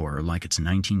manual mower like it's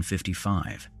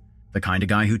 1955. The kind of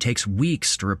guy who takes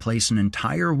weeks to replace an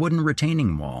entire wooden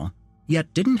retaining wall,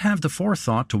 yet didn't have the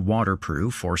forethought to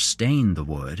waterproof or stain the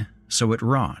wood, so it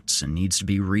rots and needs to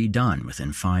be redone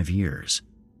within 5 years.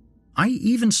 I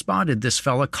even spotted this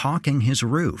fella caulking his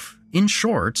roof, in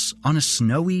shorts, on a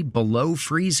snowy,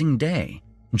 below-freezing day,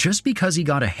 just because he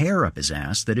got a hair up his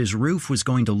ass that his roof was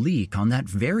going to leak on that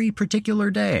very particular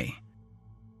day.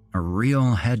 A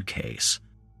real head case.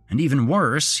 And even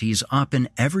worse, he's up in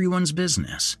everyone's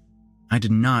business. I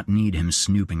did not need him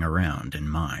snooping around in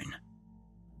mine.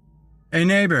 Hey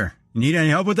neighbor, you need any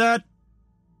help with that?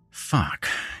 Fuck,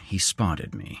 he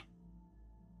spotted me.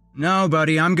 No,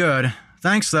 buddy, I'm good.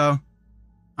 Thanks, though.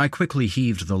 I quickly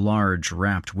heaved the large,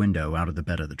 wrapped window out of the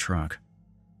bed of the truck.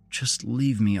 Just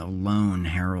leave me alone,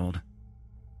 Harold.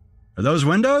 Are those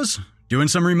windows? Doing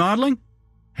some remodeling?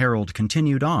 Harold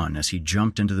continued on as he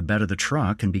jumped into the bed of the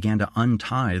truck and began to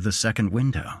untie the second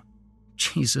window.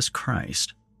 Jesus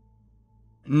Christ.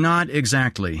 Not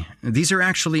exactly. These are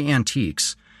actually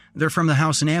antiques. They're from the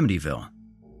house in Amityville.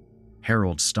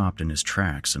 Harold stopped in his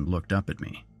tracks and looked up at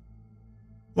me.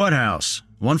 What house?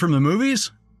 One from the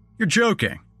movies? You're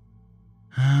joking.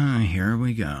 Here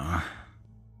we go.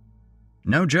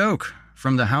 No joke.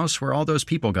 From the house where all those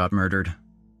people got murdered.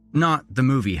 Not the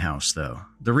movie house, though.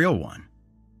 The real one.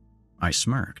 I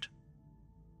smirked.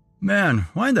 Man,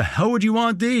 why the hell would you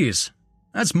want these?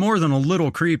 That's more than a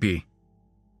little creepy.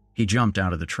 He jumped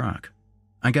out of the truck.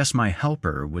 I guess my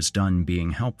helper was done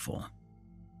being helpful.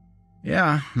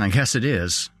 Yeah, I guess it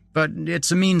is. But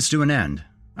it's a means to an end.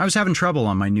 I was having trouble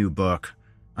on my new book.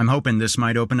 I'm hoping this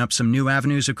might open up some new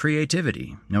avenues of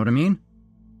creativity. Know what I mean?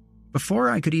 Before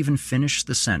I could even finish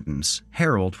the sentence,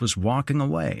 Harold was walking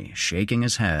away, shaking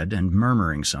his head and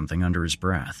murmuring something under his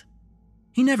breath.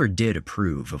 He never did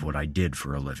approve of what I did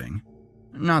for a living.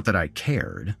 Not that I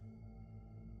cared.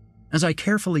 As I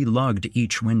carefully lugged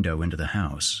each window into the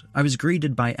house, I was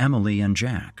greeted by Emily and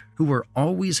Jack, who were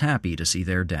always happy to see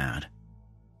their dad.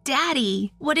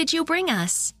 Daddy, what did you bring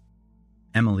us?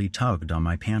 Emily tugged on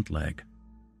my pant leg.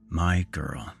 My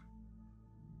girl.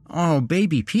 Oh,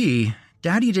 baby P,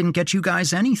 Daddy didn't get you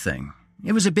guys anything.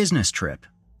 It was a business trip.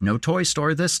 No toy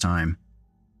store this time.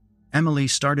 Emily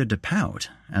started to pout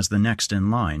as the next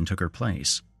in line took her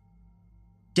place.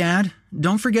 Dad,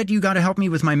 don't forget you gotta help me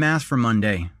with my math for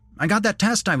Monday. I got that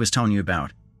test I was telling you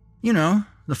about. You know,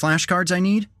 the flashcards I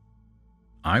need.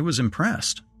 I was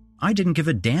impressed. I didn't give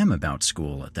a damn about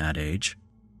school at that age.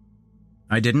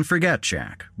 I didn't forget,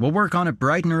 Jack. We'll work on it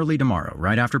bright and early tomorrow,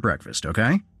 right after breakfast,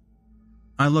 okay?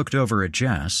 I looked over at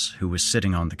Jess, who was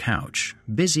sitting on the couch,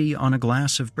 busy on a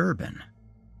glass of bourbon.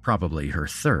 Probably her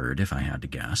third, if I had to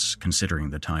guess,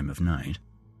 considering the time of night.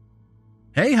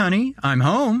 "Hey, honey, I'm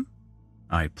home,"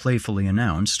 I playfully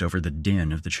announced over the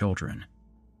din of the children.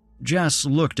 Jess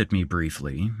looked at me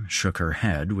briefly, shook her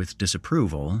head with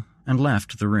disapproval, and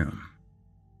left the room.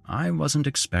 I wasn't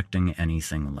expecting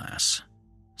anything less.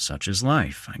 Such is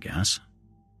life, I guess.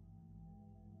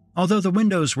 Although the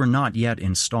windows were not yet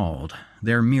installed,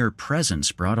 their mere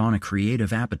presence brought on a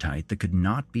creative appetite that could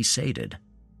not be sated.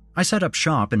 I set up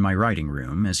shop in my writing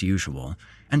room, as usual,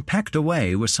 and pecked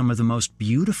away with some of the most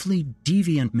beautifully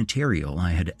deviant material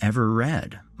I had ever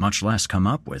read, much less come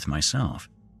up with myself.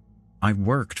 I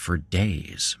worked for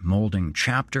days, molding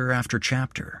chapter after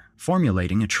chapter,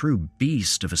 formulating a true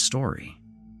beast of a story.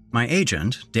 My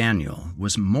agent, Daniel,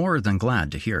 was more than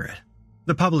glad to hear it.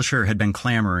 The publisher had been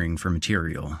clamoring for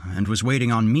material and was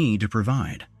waiting on me to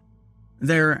provide.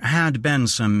 There had been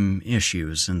some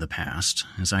issues in the past,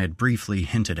 as I had briefly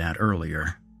hinted at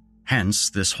earlier. Hence,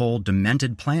 this whole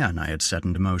demented plan I had set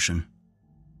into motion.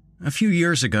 A few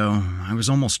years ago, I was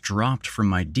almost dropped from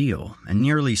my deal and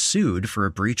nearly sued for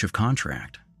a breach of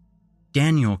contract.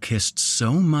 Daniel kissed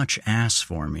so much ass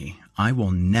for me, I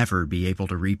will never be able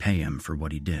to repay him for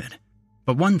what he did.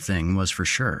 But one thing was for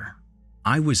sure.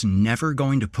 I was never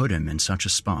going to put him in such a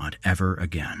spot ever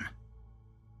again.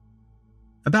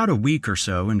 About a week or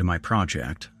so into my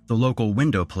project, the local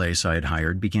window place I had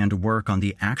hired began to work on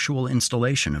the actual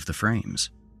installation of the frames.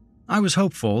 I was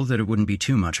hopeful that it wouldn't be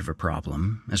too much of a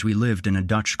problem, as we lived in a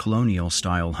Dutch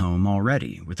colonial-style home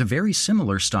already with a very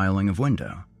similar styling of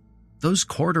window. Those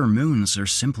quarter moons are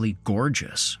simply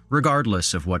gorgeous,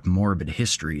 regardless of what morbid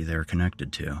history they're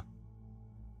connected to.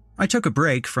 I took a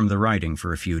break from the writing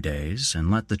for a few days and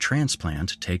let the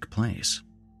transplant take place.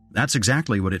 That's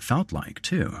exactly what it felt like,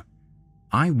 too.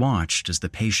 I watched as the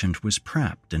patient was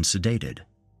prepped and sedated.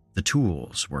 The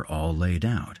tools were all laid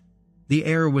out. The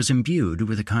air was imbued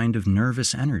with a kind of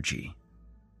nervous energy.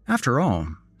 After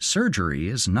all, surgery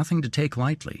is nothing to take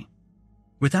lightly.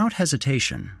 Without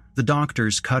hesitation, the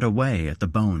doctors cut away at the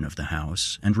bone of the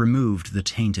house and removed the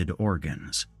tainted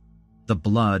organs. The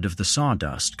blood of the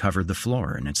sawdust covered the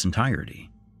floor in its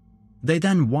entirety. They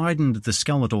then widened the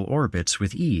skeletal orbits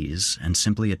with ease and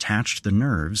simply attached the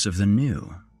nerves of the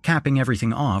new, capping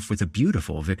everything off with a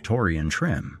beautiful Victorian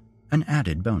trim, an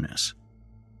added bonus.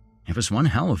 It was one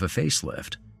hell of a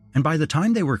facelift, and by the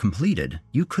time they were completed,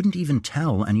 you couldn't even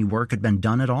tell any work had been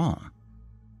done at all.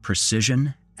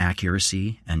 Precision,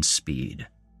 accuracy, and speed.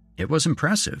 It was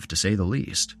impressive, to say the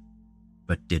least.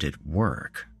 But did it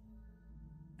work?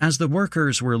 As the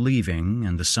workers were leaving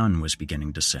and the sun was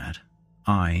beginning to set,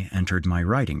 I entered my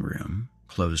writing room,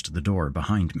 closed the door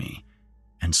behind me,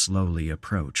 and slowly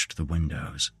approached the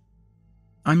windows.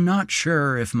 I'm not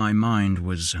sure if my mind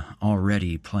was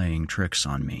already playing tricks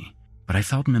on me, but I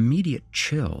felt an immediate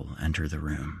chill enter the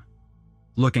room.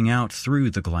 Looking out through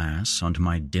the glass onto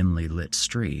my dimly lit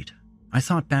street, I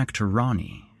thought back to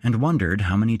Ronnie and wondered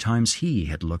how many times he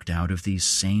had looked out of these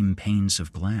same panes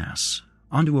of glass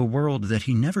onto a world that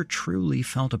he never truly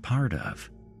felt a part of.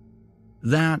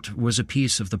 That was a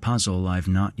piece of the puzzle I've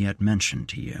not yet mentioned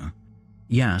to you.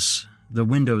 Yes, the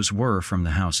windows were from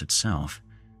the house itself,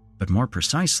 but more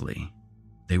precisely,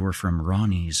 they were from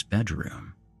Ronnie's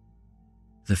bedroom.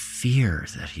 The fear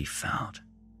that he felt.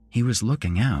 He was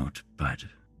looking out, but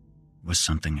was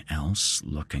something else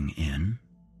looking in?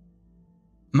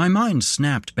 My mind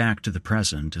snapped back to the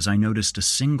present as I noticed a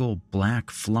single black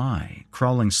fly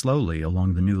crawling slowly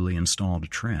along the newly installed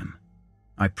trim.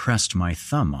 I pressed my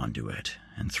thumb onto it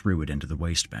and threw it into the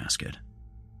wastebasket.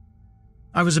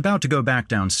 I was about to go back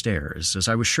downstairs, as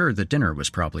I was sure that dinner was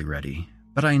probably ready,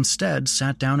 but I instead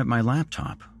sat down at my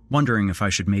laptop, wondering if I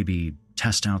should maybe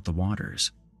test out the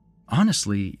waters.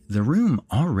 Honestly, the room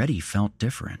already felt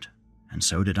different, and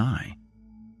so did I.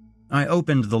 I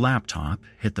opened the laptop,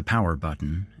 hit the power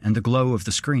button, and the glow of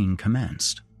the screen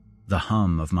commenced. The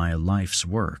hum of my life's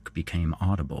work became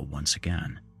audible once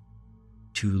again.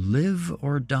 To live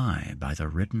or die by the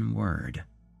written word.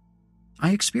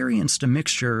 I experienced a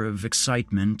mixture of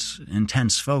excitement,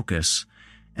 intense focus,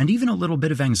 and even a little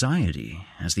bit of anxiety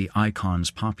as the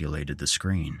icons populated the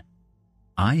screen.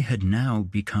 I had now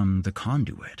become the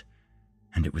conduit,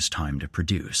 and it was time to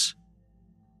produce.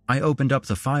 I opened up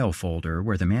the file folder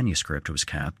where the manuscript was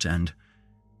kept, and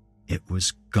it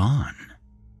was gone,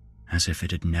 as if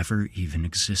it had never even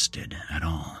existed at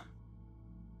all.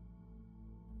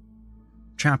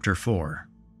 Chapter 4.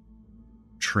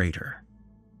 Traitor.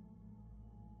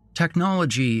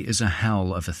 Technology is a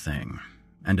hell of a thing,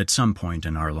 and at some point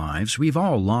in our lives, we've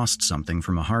all lost something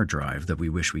from a hard drive that we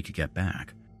wish we could get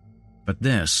back. But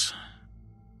this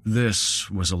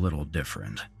was a little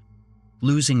different.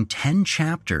 Losing 10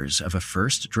 chapters of a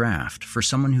first draft for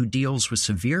someone who deals with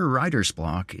severe writer's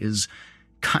block is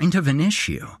kind of an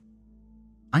issue.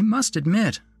 I must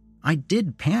admit, I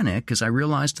did panic as I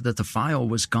realized that the file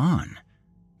was gone.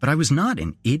 But I was not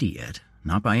an idiot,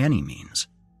 not by any means.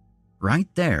 Right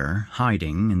there,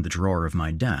 hiding in the drawer of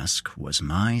my desk, was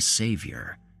my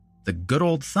savior. The good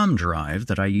old thumb drive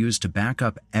that I used to back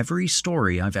up every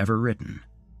story I've ever written.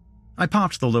 I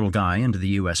popped the little guy into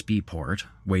the USB port,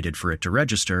 waited for it to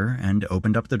register, and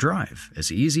opened up the drive,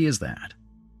 as easy as that.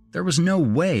 There was no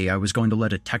way I was going to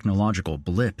let a technological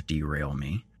blip derail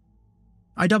me.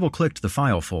 I double-clicked the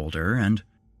file folder, and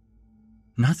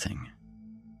nothing.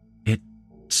 It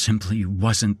simply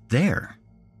wasn't there.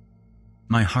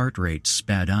 My heart rate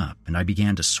sped up, and I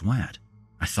began to sweat.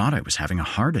 I thought I was having a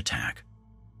heart attack.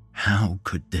 How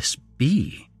could this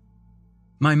be?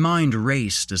 My mind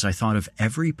raced as I thought of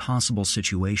every possible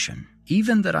situation,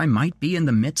 even that I might be in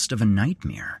the midst of a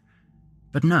nightmare.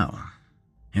 But no,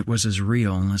 it was as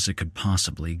real as it could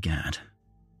possibly get.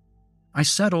 I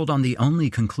settled on the only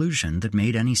conclusion that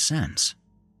made any sense.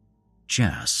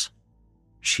 Jess.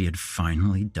 She had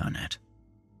finally done it.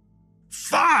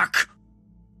 Fuck!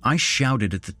 I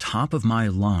shouted at the top of my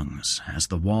lungs as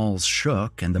the walls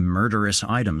shook and the murderous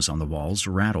items on the walls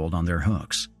rattled on their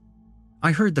hooks.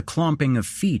 I heard the clomping of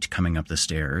feet coming up the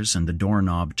stairs and the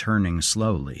doorknob turning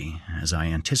slowly as I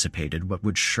anticipated what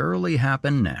would surely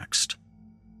happen next.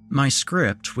 My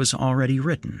script was already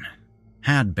written.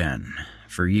 Had been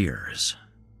for years.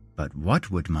 But what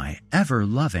would my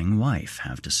ever-loving wife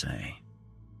have to say?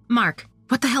 Mark,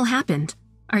 what the hell happened?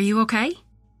 Are you okay?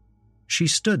 She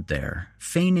stood there,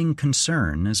 feigning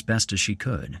concern as best as she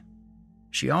could.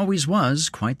 She always was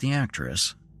quite the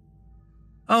actress.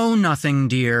 Oh, nothing,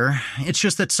 dear. It's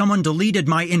just that someone deleted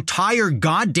my entire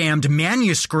goddamned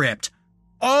manuscript.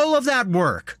 All of that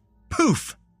work.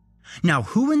 Poof. Now,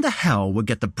 who in the hell would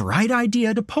get the bright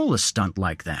idea to pull a stunt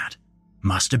like that?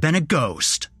 Must have been a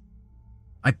ghost.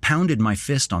 I pounded my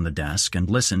fist on the desk and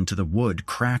listened to the wood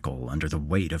crackle under the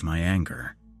weight of my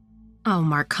anger. Oh,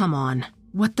 Mark, come on.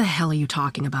 What the hell are you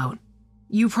talking about?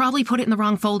 You probably put it in the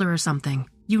wrong folder or something.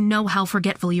 You know how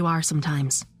forgetful you are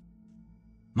sometimes.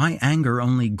 My anger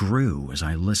only grew as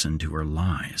I listened to her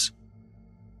lies.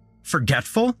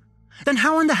 Forgetful? Then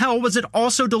how in the hell was it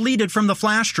also deleted from the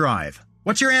flash drive?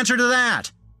 What's your answer to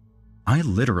that? I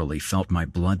literally felt my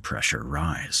blood pressure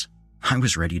rise. I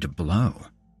was ready to blow.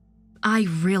 I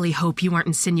really hope you aren't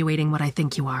insinuating what I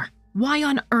think you are. Why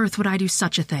on earth would I do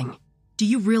such a thing? Do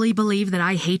you really believe that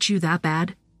I hate you that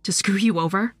bad? To screw you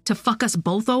over? To fuck us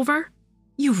both over?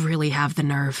 You really have the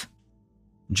nerve.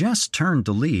 Jess turned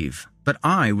to leave, but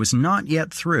I was not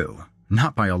yet through,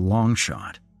 not by a long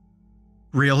shot.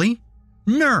 Really?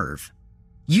 Nerve?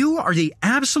 You are the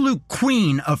absolute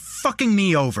queen of fucking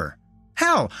me over.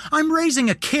 Hell, I'm raising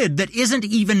a kid that isn't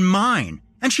even mine,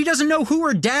 and she doesn't know who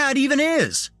her dad even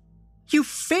is. You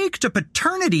faked a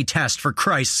paternity test, for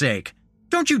Christ's sake.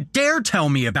 Don't you dare tell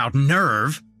me about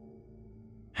nerve.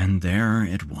 And there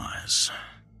it was.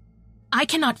 I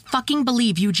cannot fucking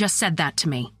believe you just said that to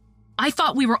me. I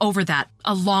thought we were over that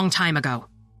a long time ago.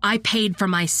 I paid for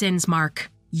my sins, Mark.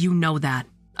 You know that.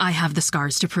 I have the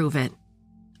scars to prove it.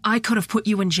 I could have put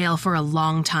you in jail for a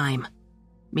long time.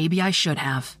 Maybe I should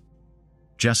have.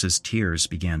 Jess's tears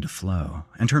began to flow,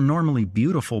 and her normally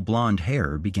beautiful blonde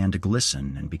hair began to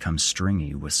glisten and become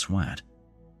stringy with sweat.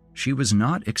 She was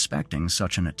not expecting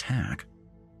such an attack.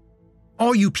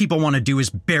 All you people want to do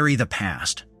is bury the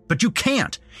past. But you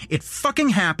can't. It fucking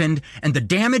happened, and the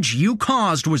damage you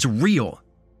caused was real.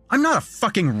 I'm not a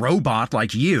fucking robot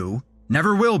like you.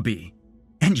 Never will be.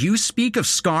 And you speak of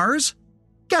scars?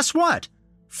 Guess what?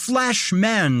 Flesh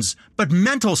mends, but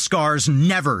mental scars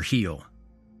never heal.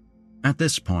 At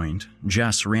this point,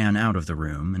 Jess ran out of the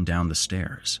room and down the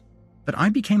stairs. But I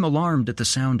became alarmed at the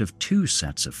sound of 2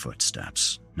 sets of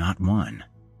footsteps, not one.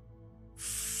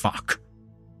 Fuck.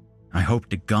 I hoped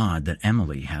to God that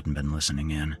Emily hadn't been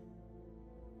listening in.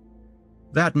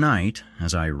 That night,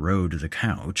 as I rode the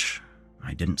couch,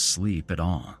 I didn't sleep at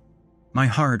all. My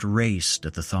heart raced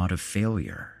at the thought of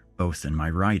failure, both in my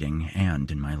writing and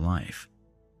in my life.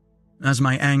 As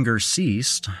my anger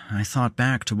ceased, I thought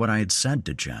back to what I had said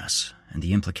to Jess and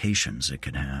the implications it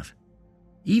could have.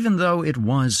 Even though it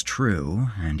was true,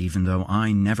 and even though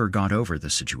I never got over the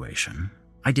situation,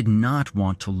 I did not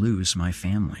want to lose my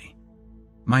family.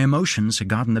 My emotions had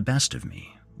gotten the best of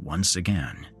me, once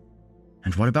again.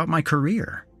 And what about my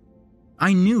career?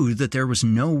 I knew that there was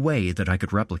no way that I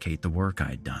could replicate the work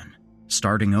I'd done,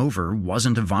 Starting over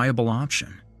wasn't a viable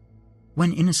option.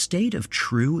 When in a state of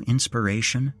true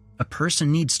inspiration, a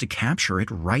person needs to capture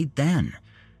it right then,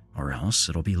 or else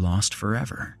it'll be lost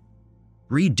forever.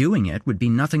 Redoing it would be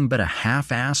nothing but a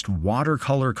half-assed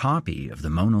watercolor copy of the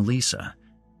Mona Lisa,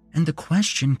 and the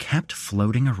question kept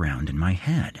floating around in my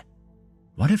head.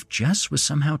 What if Jess was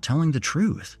somehow telling the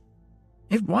truth?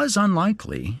 It was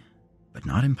unlikely, but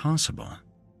not impossible.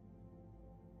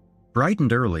 Bright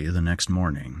and early the next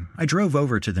morning, I drove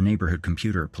over to the neighborhood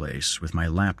computer place with my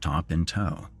laptop in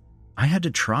tow. I had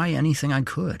to try anything I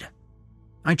could.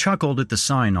 I chuckled at the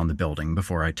sign on the building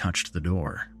before I touched the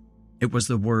door. It was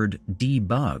the word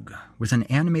debug with an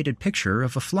animated picture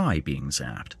of a fly being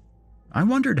zapped. I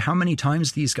wondered how many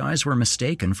times these guys were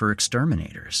mistaken for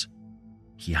exterminators.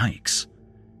 Yikes.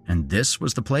 And this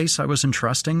was the place I was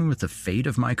entrusting with the fate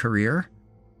of my career?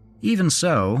 Even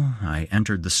so, I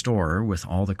entered the store with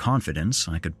all the confidence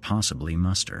I could possibly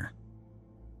muster.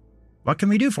 "What can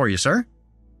we do for you, sir?"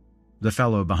 The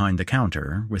fellow behind the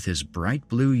counter, with his bright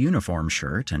blue uniform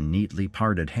shirt and neatly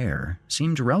parted hair,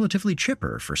 seemed relatively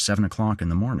chipper for 7 o'clock in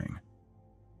the morning.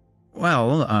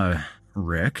 "Well,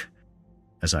 Rick,"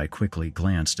 as I quickly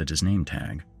glanced at his name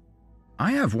tag,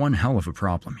 "I have one hell of a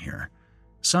problem here.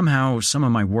 Somehow, some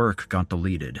of my work got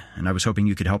deleted, and I was hoping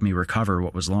you could help me recover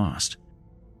what was lost.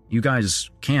 You guys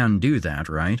can do that,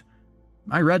 right?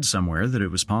 I read somewhere that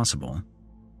it was possible."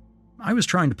 I was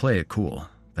trying to play it cool,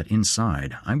 but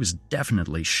inside, I was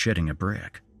definitely shitting a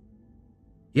brick.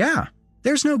 "Yeah,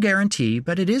 there's no guarantee,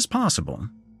 but it is possible.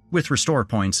 With restore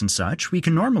points and such, we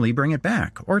can normally bring it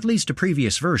back, or at least a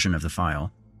previous version of the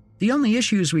file. The only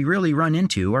issues we really run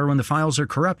into are when the files are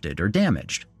corrupted or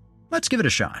damaged. Let's give it a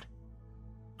shot."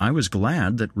 I was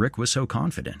glad that Rick was so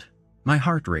confident. My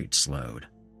heart rate slowed.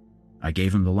 I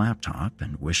gave him the laptop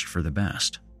and wished for the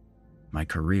best. My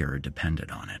career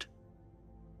depended on it.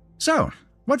 "So,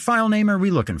 what file name are we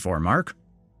looking for, Mark?"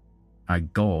 I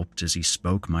gulped as he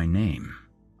spoke my name.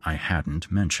 I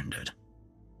hadn't mentioned it.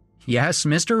 "Yes,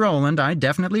 Mr. Rowland, I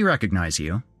definitely recognize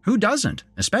you. Who doesn't,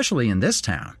 especially in this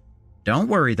town? Don't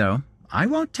worry, though. I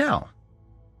won't tell."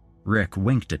 Rick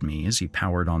winked at me as he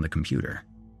powered on the computer.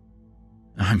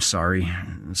 "I'm sorry.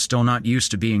 Still not used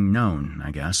to being known,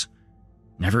 I guess.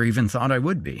 Never even thought I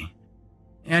would be.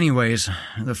 Anyways,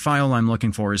 the file I'm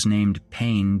looking for is named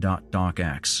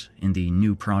pain.docx in the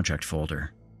new project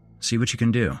folder. See what you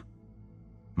can do."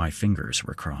 My fingers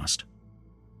were crossed.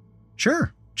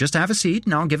 "Sure, just have a seat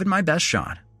and I'll give it my best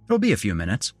shot. It'll be a few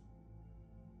minutes."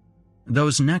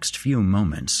 Those next few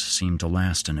moments seemed to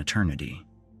last an eternity.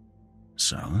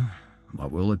 So,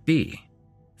 what will it be?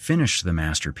 Finish the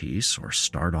masterpiece or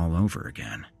start all over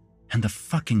again? And the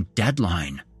fucking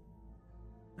deadline!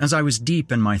 As I was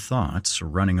deep in my thoughts,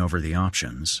 running over the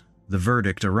options, the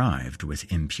verdict arrived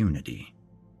with impunity.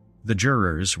 The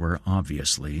jurors were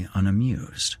obviously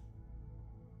unamused.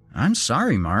 "I'm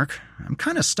sorry, Mark. I'm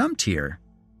kind of stumped here.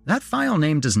 That file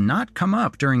name does not come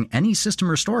up during any system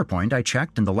restore point I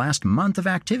checked in the last month of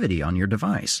activity on your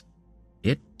device.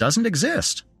 It doesn't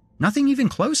exist. Nothing even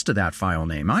close to that file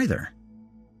name either."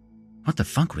 What the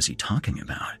fuck was he talking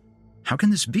about? How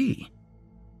can this be?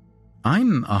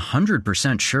 "I'm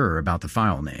 100% sure about the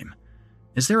file name.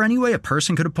 Is there any way a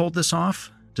person could have pulled this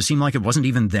off, to seem like it wasn't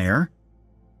even there?"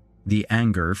 The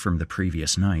anger from the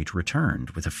previous night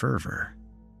returned with a fervor.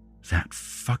 That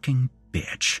fucking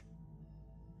bitch.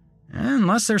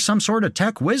 "Unless there's some sort of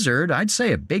tech wizard, I'd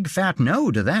say a big fat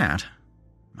no to that.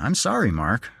 I'm sorry,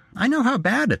 Mark. I know how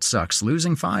bad it sucks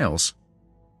losing files."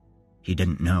 He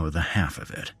didn't know the half of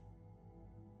it.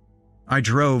 I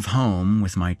drove home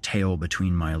with my tail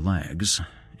between my legs,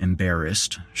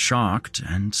 embarrassed, shocked,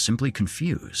 and simply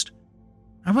confused.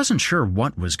 I wasn't sure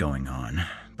what was going on,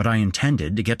 but I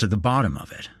intended to get to the bottom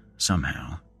of it,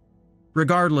 somehow.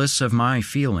 Regardless of my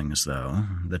feelings, though,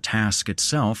 the task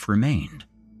itself remained.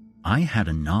 I had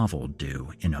a novel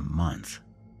due in a month,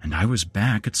 and I was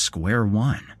back at square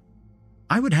one.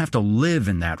 I would have to live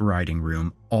in that writing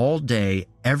room all day,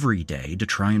 every day to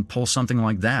try and pull something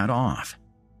like that off.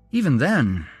 Even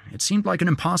then, it seemed like an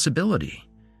impossibility,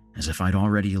 as if I'd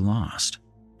already lost,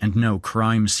 and no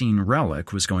crime scene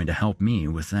relic was going to help me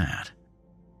with that.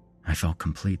 I felt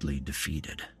completely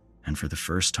defeated, and for the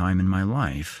first time in my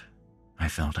life, I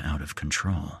felt out of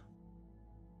control.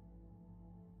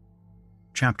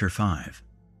 Chapter 5.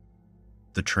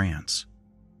 The Trance.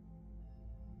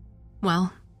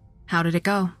 Well, how did it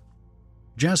go?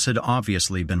 Jess had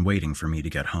obviously been waiting for me to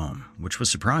get home, which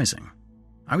was surprising.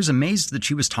 I was amazed that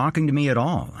she was talking to me at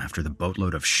all after the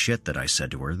boatload of shit that I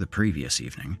said to her the previous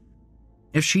evening.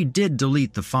 If she did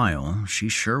delete the file, she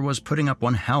sure was putting up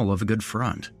one hell of a good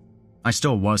front. I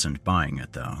still wasn't buying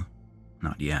it, though.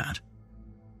 Not yet.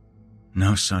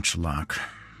 No such luck.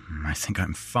 I think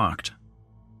I'm fucked.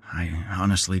 I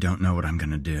honestly don't know what I'm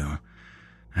gonna do.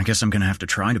 I guess I'm gonna have to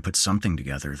try to put something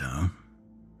together, though.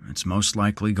 It's most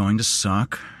likely going to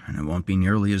suck, and it won't be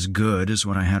nearly as good as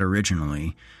what I had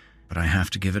originally, but I have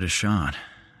to give it a shot,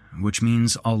 which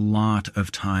means a lot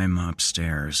of time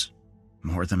upstairs,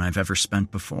 more than I've ever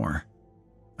spent before.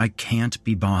 I can't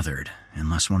be bothered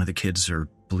unless one of the kids are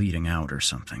bleeding out or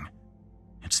something.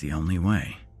 It's the only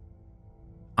way.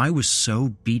 I was so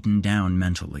beaten down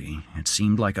mentally, it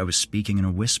seemed like I was speaking in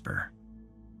a whisper.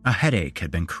 A headache had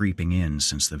been creeping in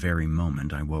since the very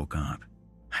moment I woke up.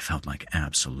 I felt like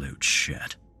absolute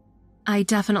shit. I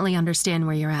definitely understand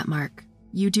where you're at, Mark.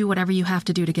 You do whatever you have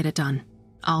to do to get it done.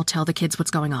 I'll tell the kids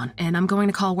what's going on, and I'm going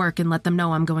to call work and let them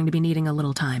know I'm going to be needing a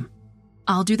little time.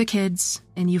 I'll do the kids,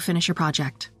 and you finish your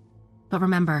project. But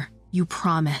remember, you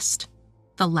promised.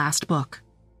 The last book.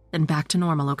 Then back to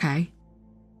normal, okay?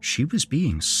 She was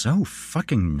being so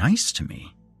fucking nice to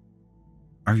me.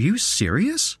 Are you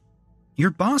serious? Your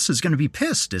boss is going to be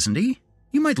pissed, isn't he?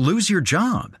 You might lose your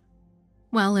job.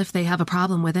 Well, if they have a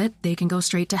problem with it, they can go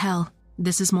straight to hell.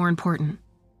 This is more important.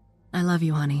 I love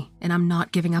you, honey, and I'm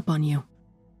not giving up on you.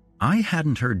 I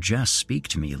hadn't heard Jess speak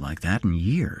to me like that in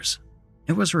years.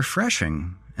 It was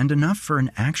refreshing and enough for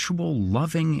an actual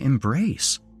loving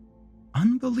embrace.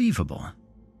 Unbelievable.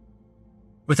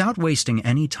 Without wasting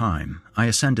any time, I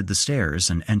ascended the stairs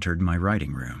and entered my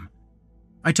writing room.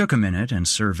 I took a minute and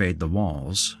surveyed the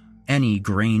walls. Any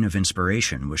grain of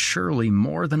inspiration was surely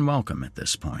more than welcome at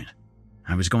this point.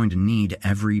 I was going to need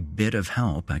every bit of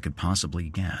help I could possibly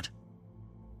get.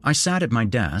 I sat at my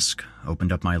desk,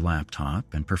 opened up my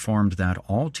laptop, and performed that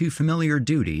all-too-familiar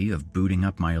duty of booting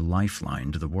up my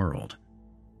lifeline to the world.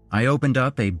 I opened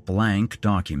up a blank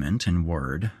document in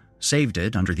Word, saved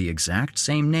it under the exact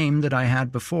same name that I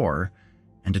had before,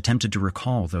 and attempted to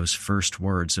recall those first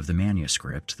words of the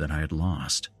manuscript that I had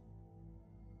lost.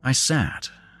 I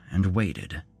sat and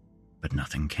waited, but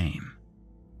nothing came.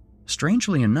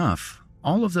 Strangely enough,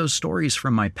 all of those stories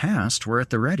from my past were at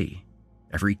the ready.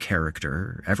 Every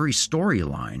character, every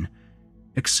storyline,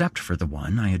 except for the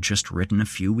one I had just written a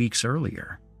few weeks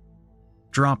earlier.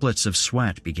 Droplets of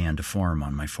sweat began to form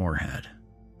on my forehead.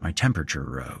 My temperature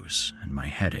rose, and my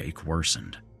headache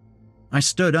worsened. I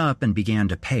stood up and began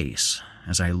to pace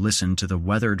as I listened to the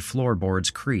weathered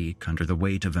floorboards creak under the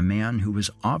weight of a man who was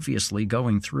obviously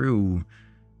going through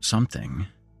something.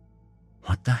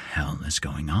 What the hell is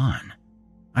going on?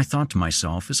 I thought to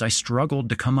myself as I struggled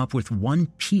to come up with one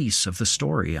piece of the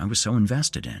story I was so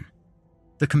invested in.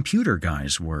 The computer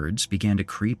guy's words began to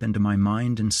creep into my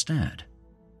mind instead.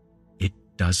 It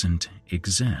doesn't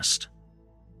exist.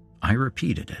 I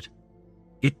repeated it.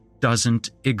 It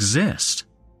doesn't exist.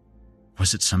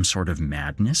 Was it some sort of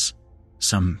madness?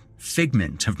 Some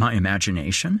figment of my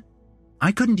imagination?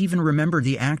 I couldn't even remember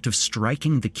the act of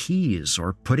striking the keys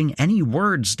or putting any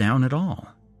words down at all.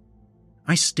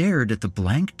 I stared at the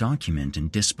blank document in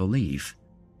disbelief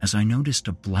as I noticed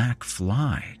a black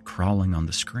fly crawling on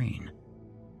the screen.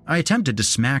 I attempted to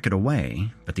smack it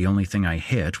away, but the only thing I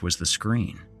hit was the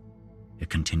screen. It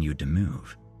continued to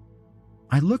move.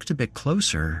 I looked a bit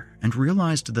closer and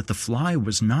realized that the fly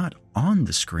was not on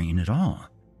the screen at all.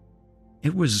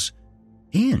 It was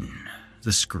in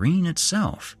the screen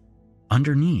itself,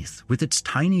 underneath, with its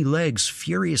tiny legs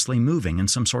furiously moving in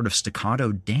some sort of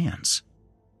staccato dance.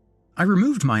 I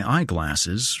removed my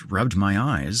eyeglasses, rubbed my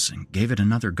eyes, and gave it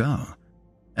another go.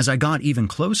 As I got even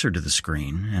closer to the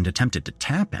screen and attempted to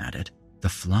tap at it, the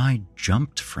fly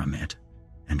jumped from it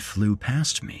and flew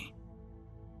past me.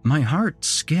 My heart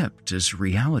skipped as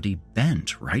reality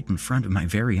bent right in front of my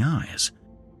very eyes.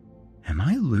 Am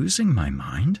I losing my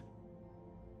mind?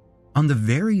 On the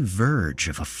very verge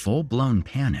of a full-blown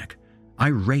panic, I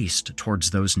raced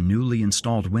towards those newly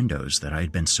installed windows that I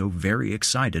had been so very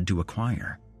excited to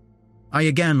acquire. I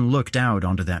again looked out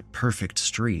onto that perfect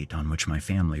street on which my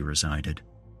family resided.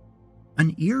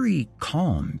 An eerie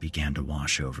calm began to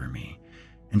wash over me,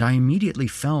 and I immediately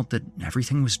felt that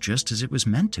everything was just as it was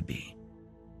meant to be.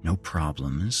 No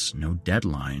problems, no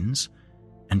deadlines,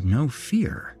 and no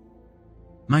fear.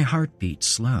 My heartbeat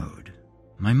slowed,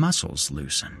 my muscles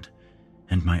loosened,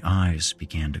 and my eyes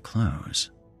began to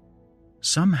close.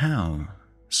 Somehow,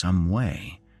 some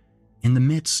way, in the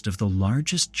midst of the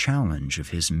largest challenge of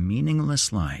his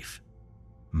meaningless life,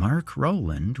 Mark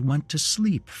Rowland went to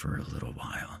sleep for a little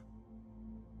while.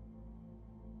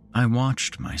 I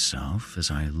watched myself as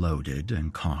I loaded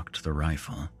and cocked the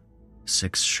rifle,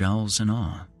 6 shells in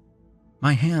all.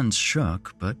 My hands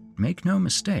shook, but make no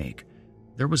mistake,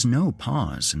 there was no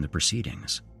pause in the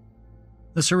proceedings.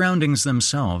 The surroundings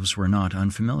themselves were not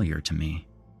unfamiliar to me.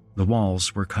 The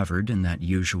walls were covered in that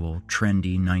usual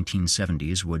trendy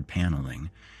 1970s wood paneling,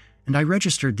 and I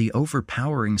registered the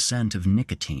overpowering scent of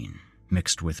nicotine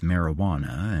mixed with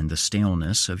marijuana and the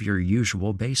staleness of your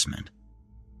usual basement.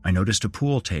 I noticed a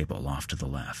pool table off to the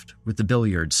left, with the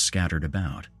billiards scattered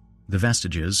about, the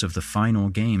vestiges of the final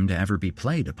game to ever be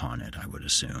played upon it, I would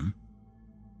assume.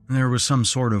 There was some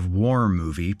sort of war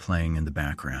movie playing in the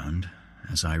background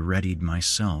as I readied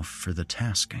myself for the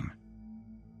tasking.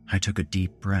 I took a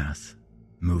deep breath,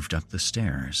 moved up the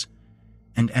stairs,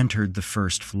 and entered the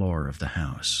first floor of the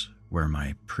house, where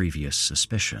my previous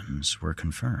suspicions were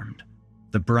confirmed.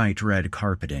 The bright red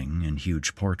carpeting and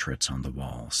huge portraits on the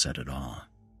wall said it all.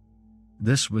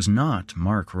 This was not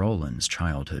Mark Rowland's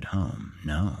childhood home,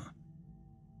 no.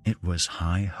 It was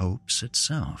High Hopes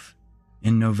itself.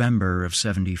 In November of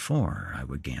 '74, I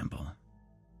would gamble.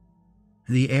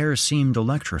 The air seemed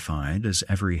electrified as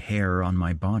every hair on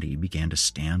my body began to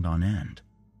stand on end.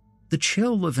 The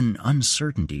chill of an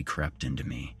uncertainty crept into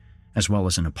me, as well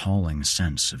as an appalling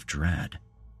sense of dread.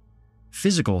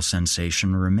 Physical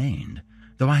sensation remained,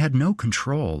 though I had no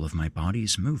control of my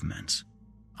body's movements.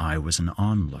 I was an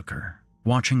onlooker,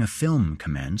 watching a film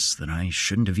commence that I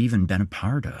shouldn't have even been a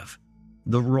part of.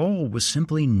 The role was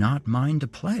simply not mine to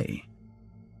play.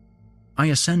 I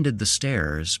ascended the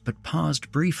stairs, but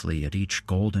paused briefly at each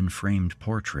golden-framed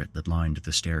portrait that lined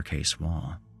the staircase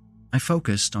wall. I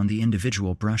focused on the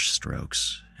individual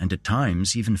brushstrokes, and at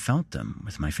times even felt them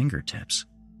with my fingertips.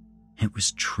 It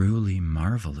was truly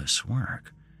marvelous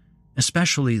work,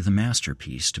 especially the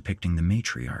masterpiece depicting the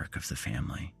matriarch of the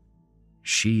family.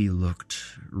 She looked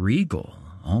regal,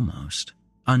 almost,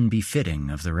 unbefitting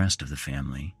of the rest of the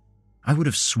family. I would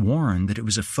have sworn that it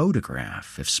was a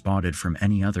photograph if spotted from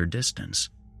any other distance.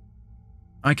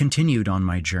 I continued on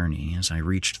my journey as I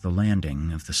reached the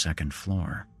landing of the second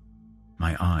floor.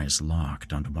 My eyes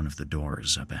locked onto one of the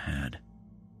doors up ahead.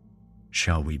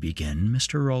 "Shall we begin,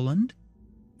 Mr. Rowland?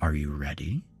 Are you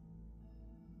ready?"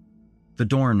 The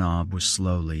doorknob was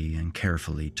slowly and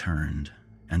carefully turned,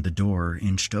 and the door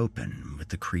inched open with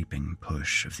the creeping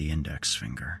push of the index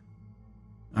finger.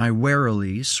 I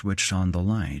warily switched on the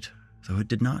light, though it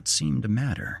did not seem to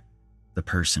matter. The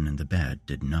person in the bed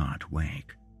did not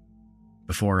wake.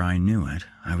 Before I knew it,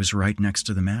 I was right next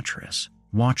to the mattress,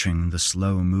 watching the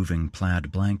slow-moving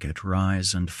plaid blanket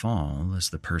rise and fall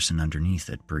as the person underneath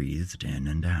it breathed in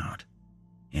and out.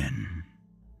 In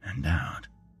and out.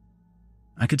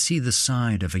 I could see the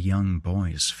side of a young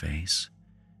boy's face,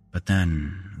 but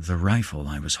then the rifle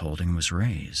I was holding was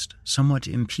raised, somewhat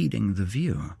impeding the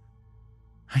view.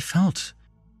 I felt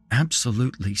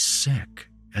absolutely sick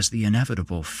as the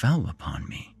inevitable fell upon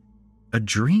me. A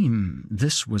dream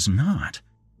this was not.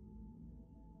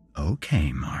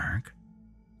 "Okay, Mark,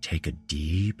 take a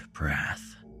deep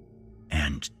breath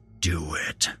and do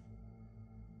it."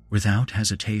 Without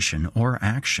hesitation or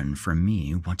action from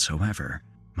me whatsoever,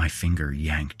 my finger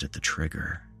yanked at the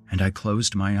trigger, and I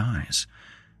closed my eyes,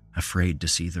 afraid to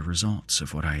see the results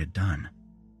of what I had done.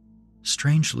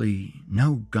 Strangely,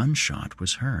 no gunshot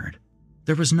was heard.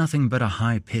 There was nothing but a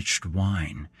high-pitched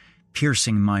whine,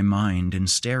 piercing my mind in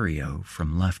stereo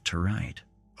from left to right,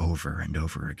 over and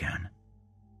over again.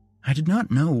 I did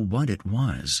not know what it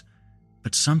was,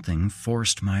 but something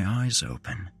forced my eyes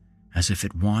open, as if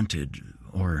it wanted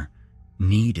or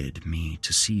needed me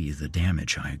to see the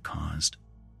damage I had caused.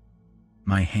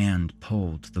 My hand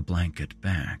pulled the blanket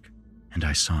back, and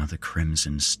I saw the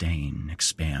crimson stain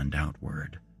expand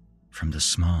outward, from the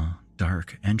small,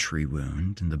 dark entry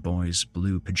wound in the boy's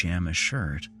blue pajama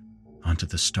shirt onto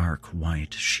the stark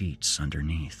white sheets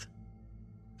underneath.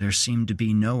 There seemed to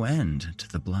be no end to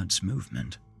the blood's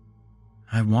movement.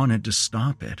 I wanted to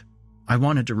stop it. I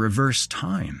wanted to reverse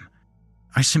time.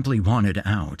 I simply wanted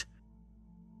out.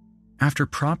 After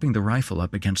propping the rifle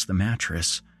up against the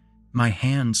mattress, my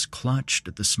hands clutched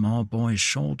at the small boy's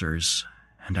shoulders,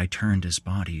 and I turned his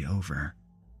body over.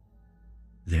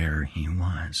 There he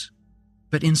was.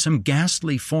 But in some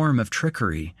ghastly form of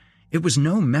trickery, it was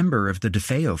no member of the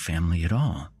DeFeo family at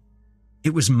all.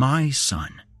 It was my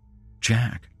son,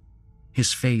 Jack,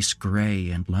 his face gray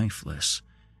and lifeless,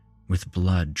 with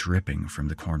blood dripping from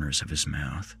the corners of his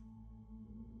mouth.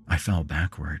 I fell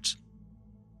backwards.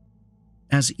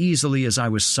 As easily as I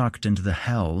was sucked into the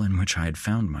hell in which I had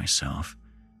found myself,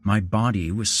 my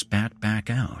body was spat back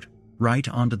out, right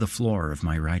onto the floor of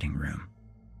my writing room.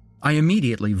 I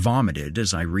immediately vomited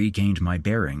as I regained my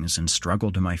bearings and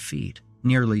struggled to my feet,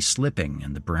 nearly slipping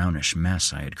in the brownish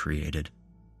mess I had created.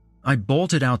 I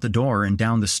bolted out the door and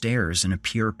down the stairs in a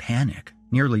pure panic,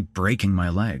 nearly breaking my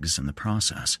legs in the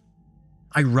process.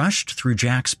 I rushed through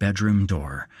Jack's bedroom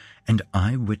door, and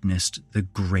I witnessed the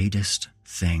greatest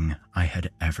thing I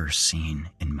had ever seen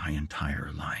in my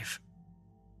entire life.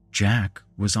 Jack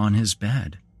was on his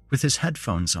bed, with his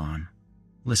headphones on,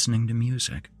 listening to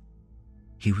music.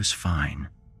 He was fine.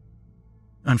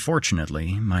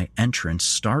 Unfortunately, my entrance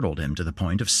startled him to the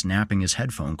point of snapping his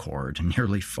headphone cord and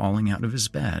nearly falling out of his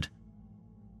bed.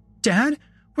 "Dad,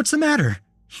 what's the matter?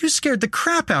 You scared the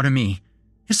crap out of me.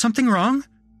 Is something wrong?"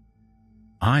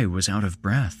 I was out of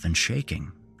breath and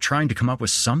shaking, trying to come up with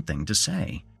something to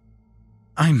say.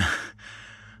 I'm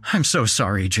so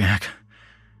sorry, Jack.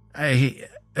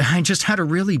 I just had a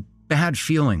really bad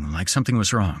feeling like something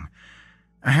was wrong.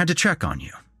 I had to check on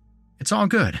you. It's all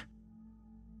good."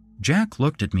 Jack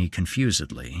looked at me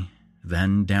confusedly,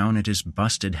 then down at his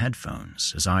busted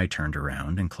headphones as I turned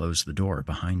around and closed the door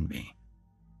behind me.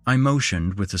 I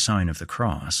motioned with the sign of the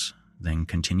cross, then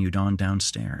continued on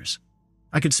downstairs.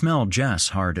 I could smell Jess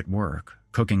hard at work,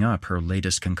 cooking up her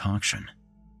latest concoction.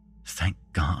 Thank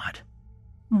God.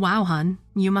 Wow, hon.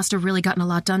 You must have really gotten a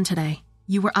lot done today.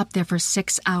 You were up there for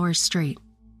 6 hours straight.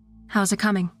 How's it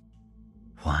coming?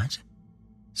 What?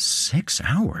 6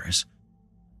 hours?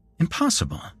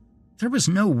 Impossible. There was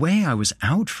no way I was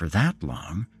out for that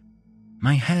long.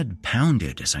 My head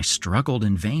pounded as I struggled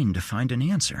in vain to find an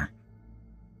answer.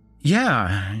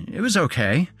 Yeah, it was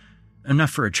okay.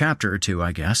 Enough for a chapter or two,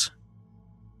 I guess.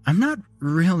 I'm not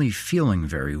really feeling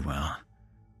very well.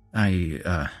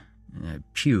 I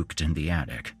puked in the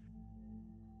attic.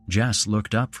 Jess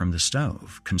looked up from the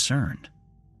stove, concerned.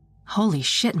 Holy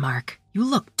shit, Mark. You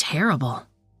look terrible.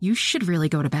 You should really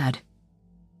go to bed.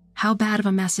 How bad of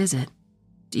a mess is it?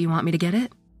 Do you want me to get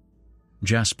it?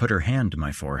 Jess put her hand to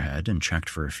my forehead and checked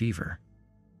for a fever.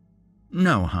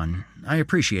 No, hon. I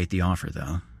appreciate the offer,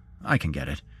 though. I can get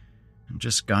it.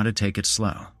 Just gotta take it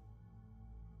slow.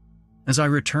 As I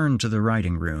returned to the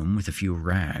writing room with a few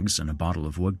rags and a bottle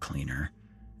of wood cleaner,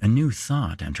 a new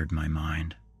thought entered my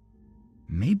mind.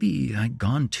 Maybe I'd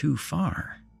gone too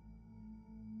far.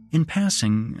 In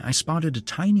passing, I spotted a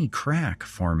tiny crack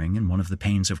forming in one of the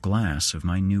panes of glass of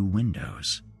my new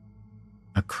windows.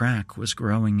 A crack was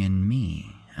growing in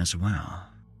me as well.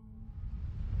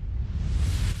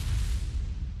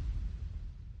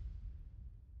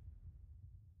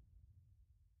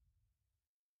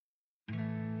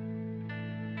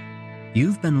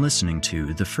 You've been listening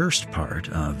to the first part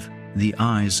of The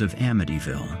Eyes of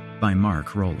Amityville by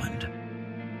Mark Rowland.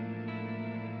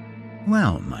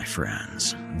 Well, my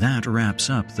friends, that wraps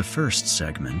up the first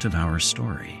segment of our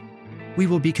story. We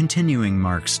will be continuing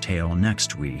Mark's tale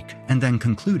next week and then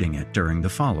concluding it during the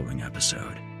following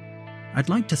episode. I'd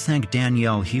like to thank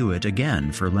Danielle Hewitt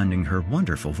again for lending her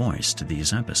wonderful voice to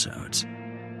these episodes.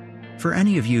 For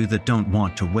any of you that don't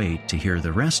want to wait to hear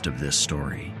the rest of this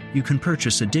story, you can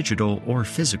purchase a digital or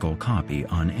physical copy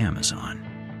on Amazon.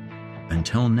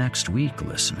 Until next week,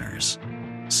 listeners,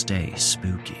 stay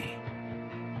spooky.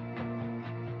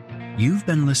 You've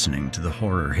been listening to the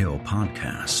Horror Hill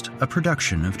Podcast, a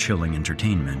production of Chilling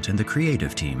Entertainment and the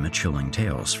creative team at Chilling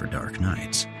Tales for Dark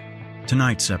Nights.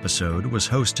 Tonight's episode was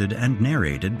hosted and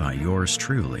narrated by yours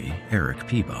truly, Eric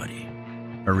Peabody.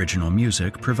 Original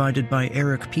music provided by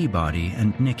Eric Peabody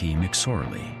and Nikki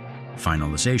McSorley.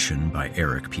 Finalization by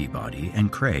Eric Peabody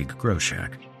and Craig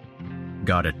Groshek.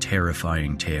 Got a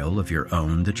terrifying tale of your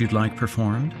own that you'd like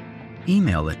performed?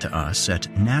 Email it to us at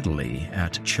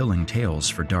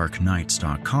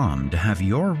natalie@chillingtalesfordarknights.com to have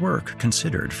your work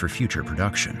considered for future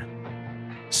production.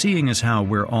 Seeing as how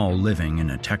we're all living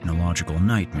in a technological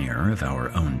nightmare of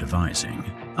our own devising,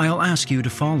 I'll ask you to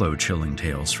follow Chilling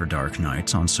Tales for Dark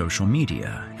Nights on social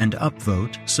media and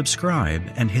upvote, subscribe,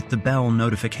 and hit the bell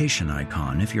notification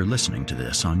icon if you're listening to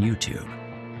this on YouTube.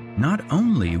 Not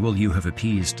only will you have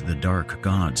appeased the dark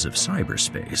gods of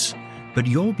cyberspace, but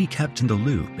you'll be kept in the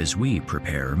loop as we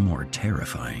prepare more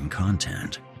terrifying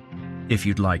content. If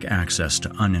you'd like access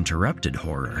to uninterrupted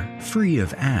horror, free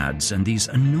of ads and these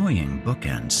annoying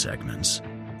bookend segments,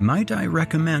 might I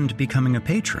recommend becoming a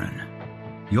patron?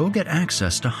 You'll get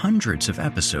access to hundreds of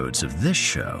episodes of this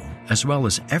show, as well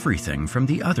as everything from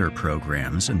the other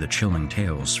programs in the Chilling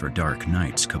Tales for Dark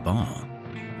Nights cabal.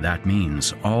 That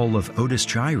means all of Otis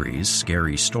Gyri's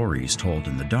Scary Stories Told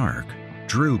in the Dark,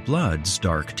 Drew Blood's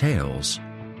Dark Tales,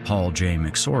 Paul J.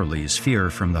 McSorley's Fear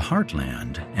from the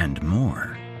Heartland, and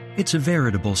more. It's a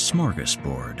veritable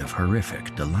smorgasbord of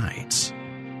horrific delights.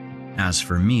 As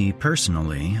for me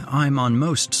personally, I'm on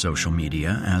most social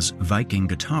media as Viking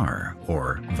Guitar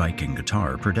or Viking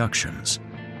Guitar Productions.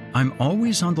 I'm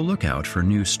always on the lookout for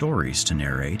new stories to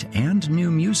narrate and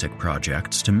new music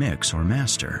projects to mix or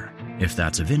master. If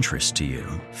that's of interest to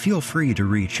you, feel free to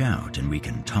reach out and we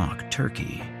can talk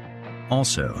turkey.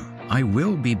 Also, I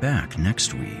will be back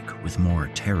next week with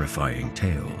more terrifying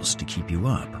tales to keep you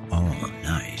up all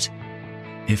night.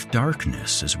 If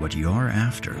darkness is what you're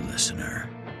after, listener,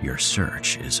 your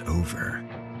search is over.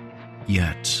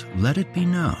 Yet, let it be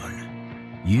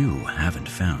known, you haven't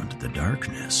found the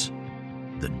darkness.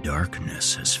 The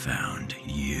darkness has found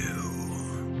you.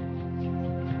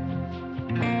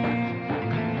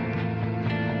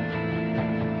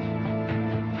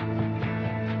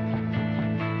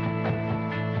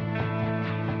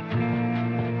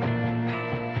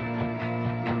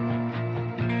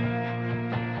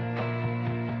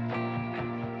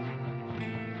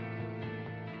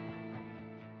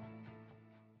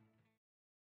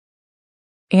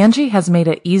 Angie has made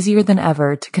it easier than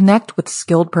ever to connect with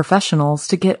skilled professionals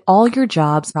to get all your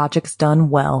jobs projects done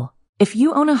well. If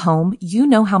you own a home, you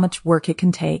know how much work it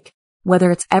can take, whether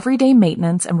it's everyday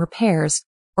maintenance and repairs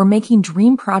or making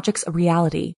dream projects a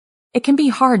reality. It can be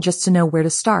hard just to know where to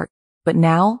start, but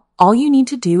now all you need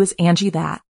to do is Angie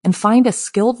that and find a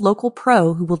skilled local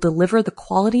pro who will deliver the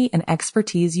quality and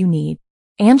expertise you need.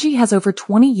 Angie has over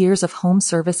 20 years of home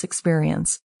service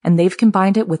experience, and they've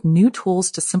combined it with new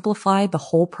tools to simplify the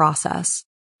whole process.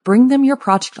 Bring them your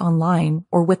project online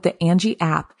or with the Angie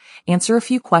app, answer a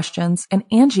few questions, and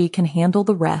Angie can handle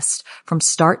the rest from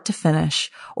start to finish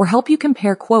or help you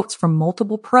compare quotes from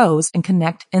multiple pros and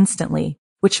connect instantly,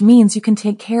 which means you can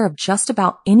take care of just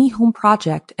about any home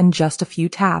project in just a few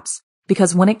taps.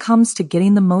 Because when it comes to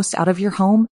getting the most out of your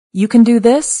home, you can do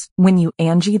this when you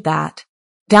Angie that.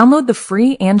 Download the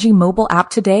free Angie mobile app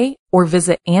today or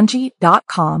visit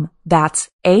Angie.com. That's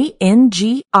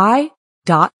ANGI.com.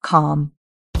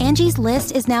 Angie's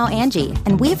List is now Angie,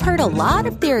 and we've heard a lot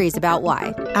of theories about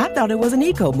why. I thought it was an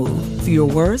eco move.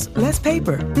 Fewer words, less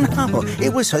paper. No,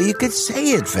 it was so you could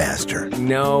say it faster.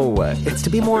 No, it's to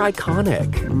be more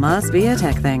iconic. Must be a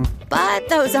tech thing. But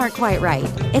those aren't quite right.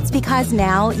 It's because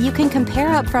now you can compare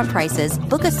upfront prices,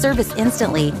 book a service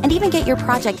instantly, and even get your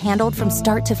project handled from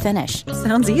start to finish.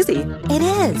 Sounds easy. It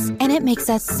is, and it makes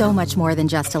us so much more than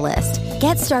just a list.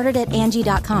 Get started at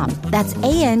Angie.com. That's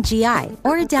ANGI,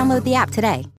 or download the app today.